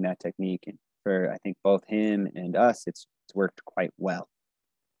BDAs using that technique. And for, I think, both him and us, it's worked quite well.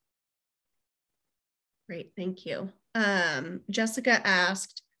 Great, thank you. Jessica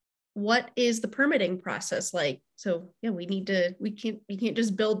asked, what is the permitting process like? So yeah, we can't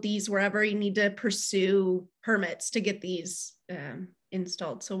just build these wherever. You need to pursue permits to get these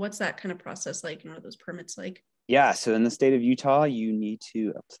installed. So what's that kind of process like, and what are those permits like? Yeah, so in the state of Utah, you need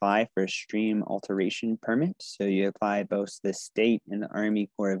to apply for a stream alteration permit. So you apply both the state and the Army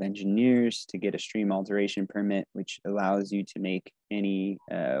Corps of Engineers to get a stream alteration permit, which allows you to make a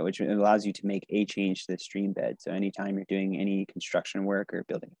change to the stream bed. So anytime you're doing any construction work or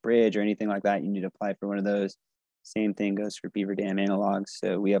building a bridge or anything like that, you need to apply for one of those. Same thing goes for beaver dam analogs.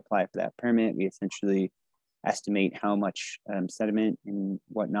 So we apply for that permit. We essentially estimate how much sediment and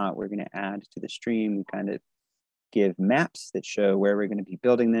whatnot we're going to add to the stream. We kind of give maps that show where we're going to be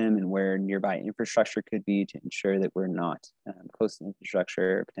building them and where nearby infrastructure could be to ensure that we're not close to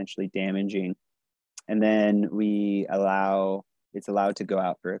infrastructure or potentially damaging. And then it's allowed to go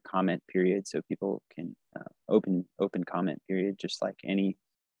out for a comment period, so people can open comment period, just like any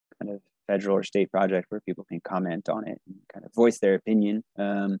kind of federal or state project where people can comment on it and kind of voice their opinion.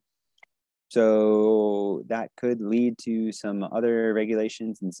 So that could lead to some other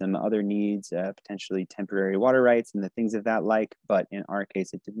regulations and some other needs, potentially temporary water rights and the things of that like, but in our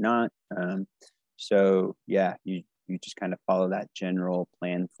case, it did not. So yeah, you just kind of follow that general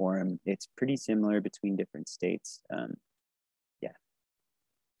plan form. It's pretty similar between different states. Yeah.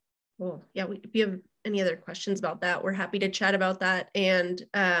 Cool. Yeah, if you have any other questions about that, we're happy to chat about that. And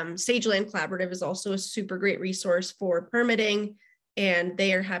Sageland Collaborative is also a super great resource for permitting. And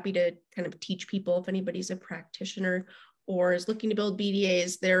they are happy to kind of teach people if anybody's a practitioner or is looking to build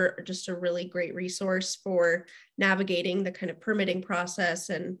BDAs. They're just a really great resource for navigating the kind of permitting process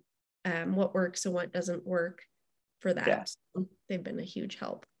and what works and what doesn't work for that. Yeah. So they've been a huge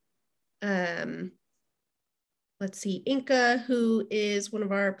help. Let's see, Inca, who is one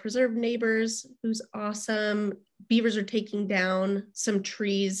of our preserve neighbors, who's awesome. Beavers are taking down some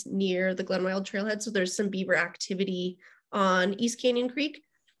trees near the Glenwild Trailhead. So there's some beaver activity on East Canyon Creek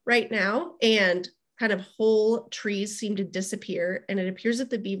right now, and kind of whole trees seem to disappear. And it appears that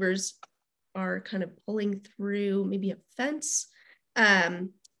the beavers are kind of pulling through maybe a fence.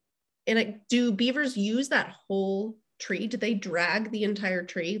 Do beavers use that whole tree? Do they drag the entire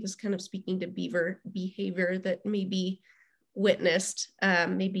tree? This is kind of speaking to beaver behavior that may be witnessed.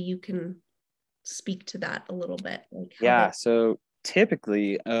 Maybe you can speak to that a little bit. So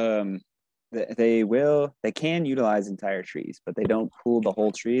typically, they can utilize entire trees, but they don't pull the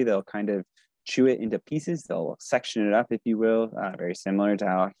whole tree. They'll kind of chew it into pieces. They'll section it up, if you will, very similar to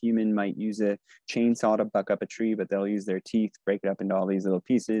how a human might use a chainsaw to buck up a tree, but they'll use their teeth, break it up into all these little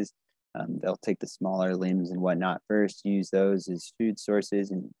pieces. They'll take the smaller limbs and whatnot first, use those as food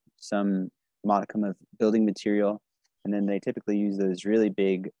sources and some modicum of building material. And then they typically use those really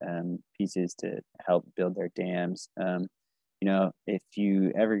big pieces to help build their dams. If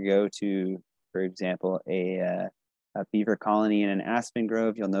you ever go to, for example, a beaver colony in an aspen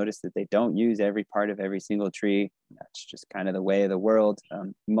grove, you'll notice that they don't use every part of every single tree. That's just kind of the way of the world.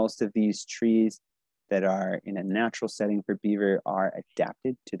 Most of these trees that are in a natural setting for beaver are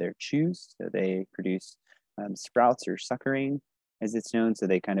adapted to their chews. So they produce sprouts or suckering, as it's known. So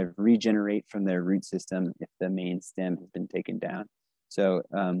they kind of regenerate from their root system if the main stem has been taken down. So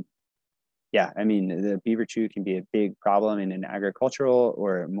the beaver chew can be a big problem in an agricultural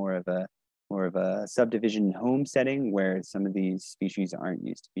or more of a subdivision home setting where some of these species aren't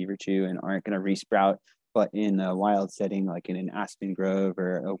used to beaver chew and aren't going to resprout. But in a wild setting, like in an aspen grove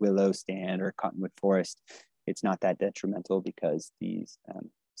or a willow stand or cottonwood forest, it's not that detrimental because these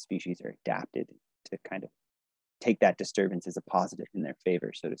species are adapted to kind of take that disturbance as a positive in their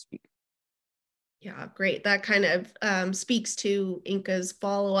favor, so to speak. Yeah, great. That kind of speaks to Inca's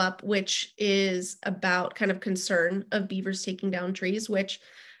follow-up, which is about kind of concern of beavers taking down trees, which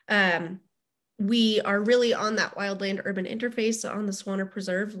we are really on that wildland urban interface on the Swaner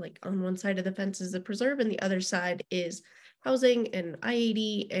Preserve. Like on one side of the fence is the preserve and the other side is housing and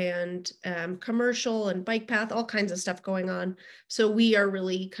I-80 and commercial and bike path, all kinds of stuff going on. So we are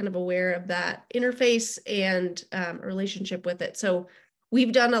really kind of aware of that interface and relationship with it. So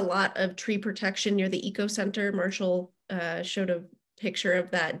we've done a lot of tree protection near the eco center. Marshall showed a picture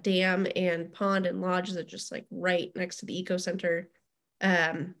of that dam and pond and lodge that just like right next to the eco center.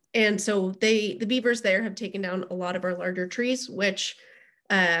 And so the beavers there have taken down a lot of our larger trees, which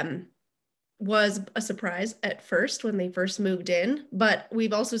was a surprise at first when they first moved in, but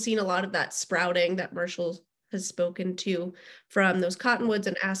we've also seen a lot of that sprouting that Marshall has spoken to from those cottonwoods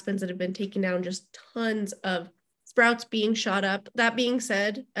and aspens that have been taken down, just tons of sprouts being shot up. That being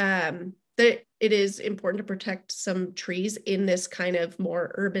said, that it is important to protect some trees in this kind of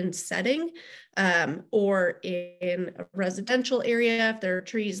more urban setting, or in a residential area. If there are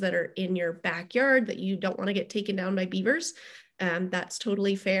trees that are in your backyard that you don't want to get taken down by beavers, that's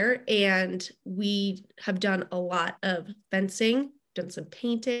totally fair. And we have done a lot of fencing, done some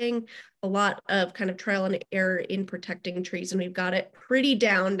painting, a lot of kind of trial and error in protecting trees, and we've got it pretty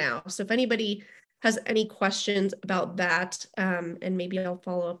down now. So if anybody has any questions about that, and maybe I'll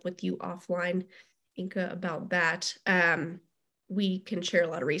follow up with you offline, Inka, about that, we can share a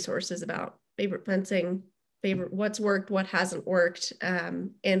lot of resources about favorite fencing, what's worked, what hasn't worked,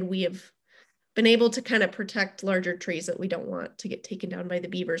 and we have been able to kind of protect larger trees that we don't want to get taken down by the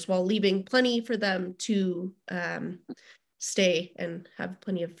beavers, while leaving plenty for them to stay and have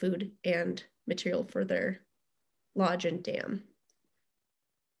plenty of food and material for their lodge and dam.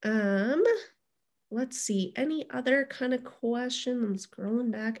 Let's see, any other kind of questions? I'm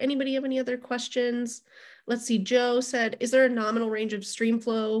scrolling back. Anybody have any other questions? Let's see, Joe said, is there a nominal range of stream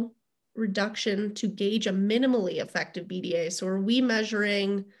flow reduction to gauge a minimally effective BDA? So are we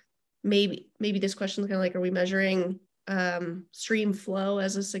measuring, maybe this question is kind of like, are we measuring stream flow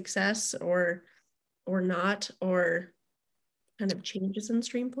as a success or not, or kind of changes in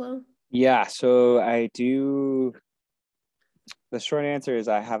stream flow? Yeah, so I do. The short answer is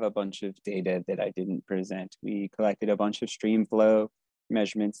I have a bunch of data that I didn't present. We collected a bunch of stream flow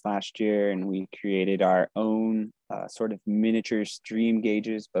measurements last year, and we created our own sort of miniature stream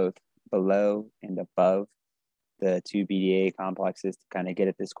gauges, both below and above the two BDA complexes, to kind of get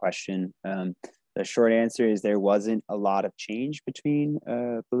at this question. The short answer is there wasn't a lot of change between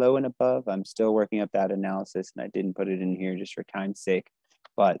below and above. I'm still working up that analysis, and I didn't put it in here just for time's sake,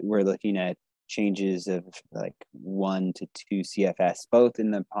 but we're looking at changes of like 1 to 2 CFS, both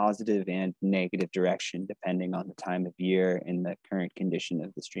in the positive and negative direction, depending on the time of year and the current condition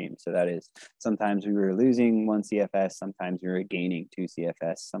of the stream. So that is, sometimes we were losing 1 CFS, sometimes we were gaining 2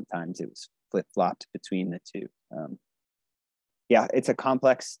 CFS, sometimes it was flip-flopped between the two. Yeah, it's a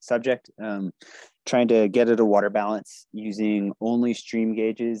complex subject. Trying to get at a water balance using only stream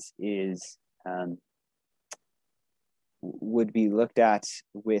gauges is would be looked at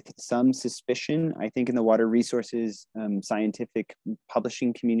with some suspicion, I think, in the water resources scientific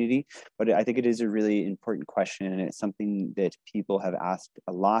publishing community. But I think it is a really important question, and it's something that people have asked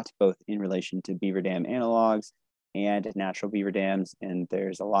a lot, both in relation to beaver dam analogs and natural beaver dams. And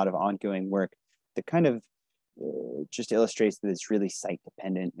there's a lot of ongoing work that kind of just illustrates that it's really site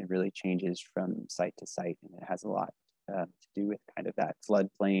dependent. It really changes from site to site, and it has a lot to do with kind of that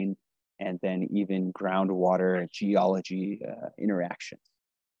floodplain and then even groundwater geology interactions.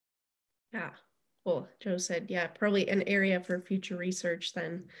 Yeah, cool. Joe said, yeah, probably an area for future research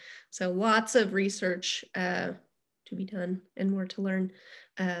then. So lots of research to be done and more to learn.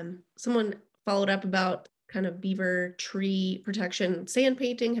 Someone followed up about kind of beaver tree protection, sand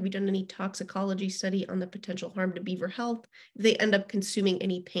painting. Have you done any toxicology study on the potential harm to beaver health if they end up consuming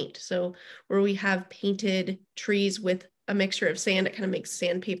any paint? So where we have painted trees with a mixture of sand, it kind of makes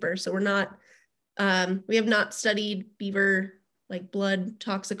sandpaper. So we're not, we have not studied beaver like blood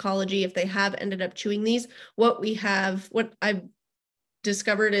toxicology if they have ended up chewing these. What I've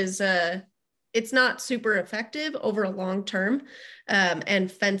discovered is it's not super effective over a long term,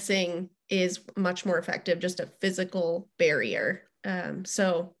 and fencing is much more effective, just a physical barrier.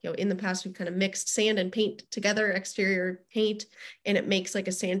 So, in the past, we've kind of mixed sand and paint together, exterior paint, and it makes like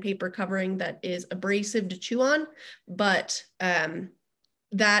a sandpaper covering that is abrasive to chew on, but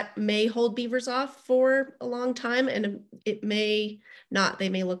that may hold beavers off for a long time, and it may not. They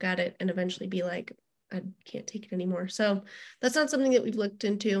may look at it and eventually be like, I can't take it anymore. So that's not something that we've looked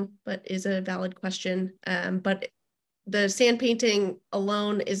into, but is a valid question. But the sand painting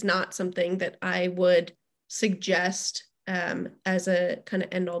alone is not something that I would suggest as a kind of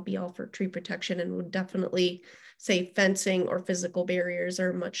end all be all for tree protection, and would definitely say fencing or physical barriers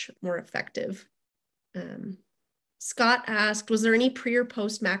are much more effective. Scott asked, was there any pre or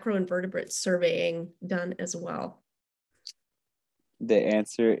post macroinvertebrate surveying done as well? The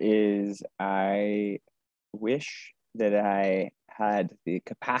answer is I wish that I had the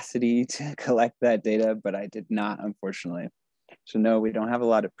capacity to collect that data, but I did not, unfortunately. So no, we don't have a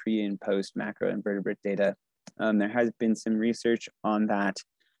lot of pre and post macroinvertebrate data. There has been some research on that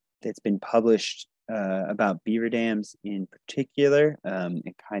that's been published about beaver dams in particular. And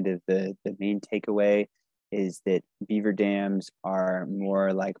kind of the main takeaway is that beaver dams are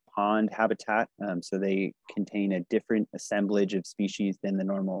more like pond habitat. So they contain a different assemblage of species than the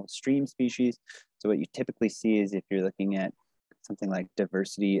normal stream species. So what you typically see is if you're looking at something like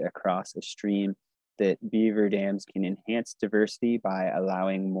diversity across a stream, that beaver dams can enhance diversity by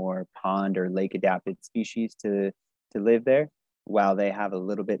allowing more pond or lake adapted species to live there, while they have a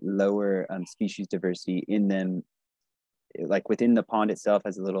little bit lower species diversity in them. Like within the pond itself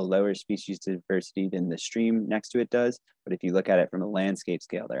has a little lower species diversity than the stream next to it does. But if you look at it from a landscape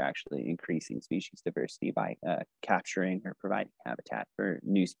scale, they're actually increasing species diversity by capturing or providing habitat for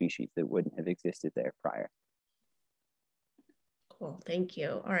new species that wouldn't have existed there prior. Cool, thank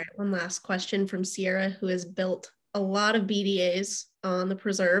you. All right, one last question from Sierra, who has built a lot of BDAs on the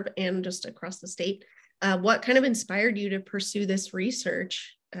preserve and just across the state. What kind of inspired you to pursue this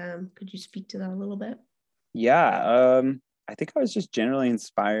research? Could you speak to that a little bit? Yeah, I think I was just generally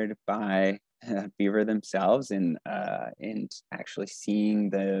inspired by beaver themselves and actually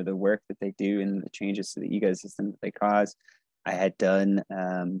seeing the work that they do and the changes to the ecosystem that they cause. I had done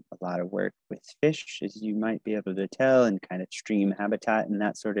a lot of work with fish, as you might be able to tell, and kind of stream habitat and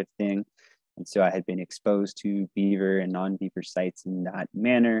that sort of thing. And so I had been exposed to beaver and non-beaver sites in that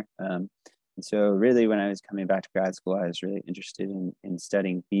manner. And so really when I was coming back to grad school, I was really interested in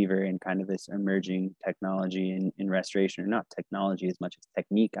studying beaver and kind of this emerging technology in restoration, or not technology as much as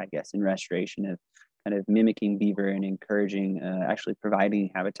technique, I guess, in restoration of kind of mimicking beaver and encouraging, actually providing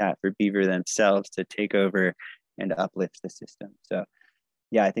habitat for beaver themselves to take over and uplift the system. So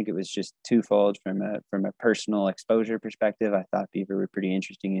yeah, I think it was just twofold from a personal exposure perspective. I thought beaver were pretty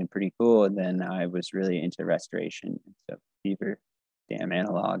interesting and pretty cool. And then I was really into restoration. And so beaver dam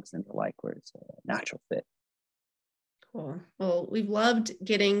analogs and the like was a natural fit. Cool. Well, we've loved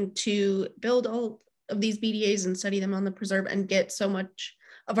getting to build all of these BDAs and study them on the preserve and get so much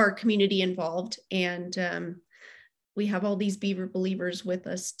of our community involved. And we have all these beaver believers with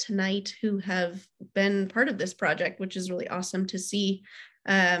us tonight who have been part of this project, which is really awesome to see.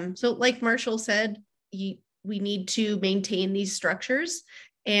 So like Marshall said, we need to maintain these structures.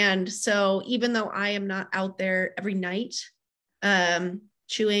 And so even though I am not out there every night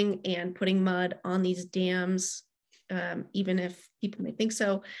chewing and putting mud on these dams, even if people may think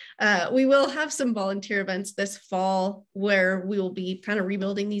so, we will have some volunteer events this fall where we will be kind of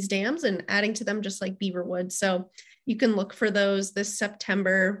rebuilding these dams and adding to them just like beaver would. So you can look for those this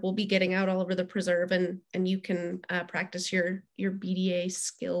September. We'll be getting out all over the preserve and you can practice your BDA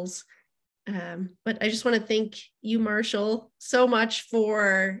skills. But I just want to thank you, Marshall, so much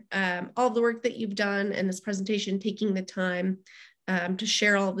for all the work that you've done and this presentation, taking the time to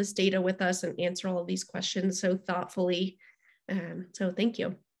share all of this data with us and answer all of these questions so thoughtfully. So thank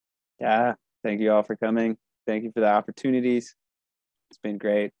you. Yeah, thank you all for coming. Thank you for the opportunities. It's been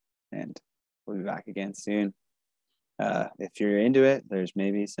great, and we'll be back again soon. If you're into it, there's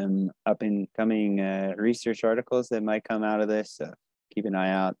maybe some up and coming research articles that might come out of this. So keep an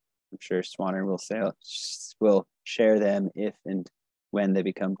eye out. I'm sure Swaner will share them if and when they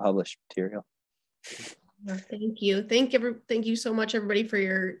become published material. Well, thank you. Thank you so much, everybody, for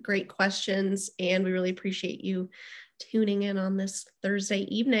your great questions. And we really appreciate you tuning in on this Thursday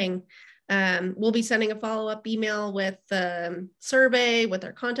evening. We'll be sending a follow-up email with the survey, with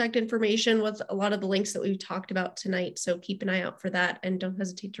our contact information, with a lot of the links that we've talked about tonight. So keep an eye out for that and don't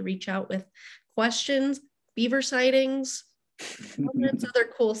hesitate to reach out with questions, beaver sightings, all that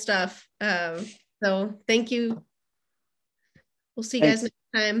other cool stuff. So thank you. We'll see you guys next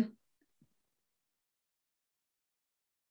time.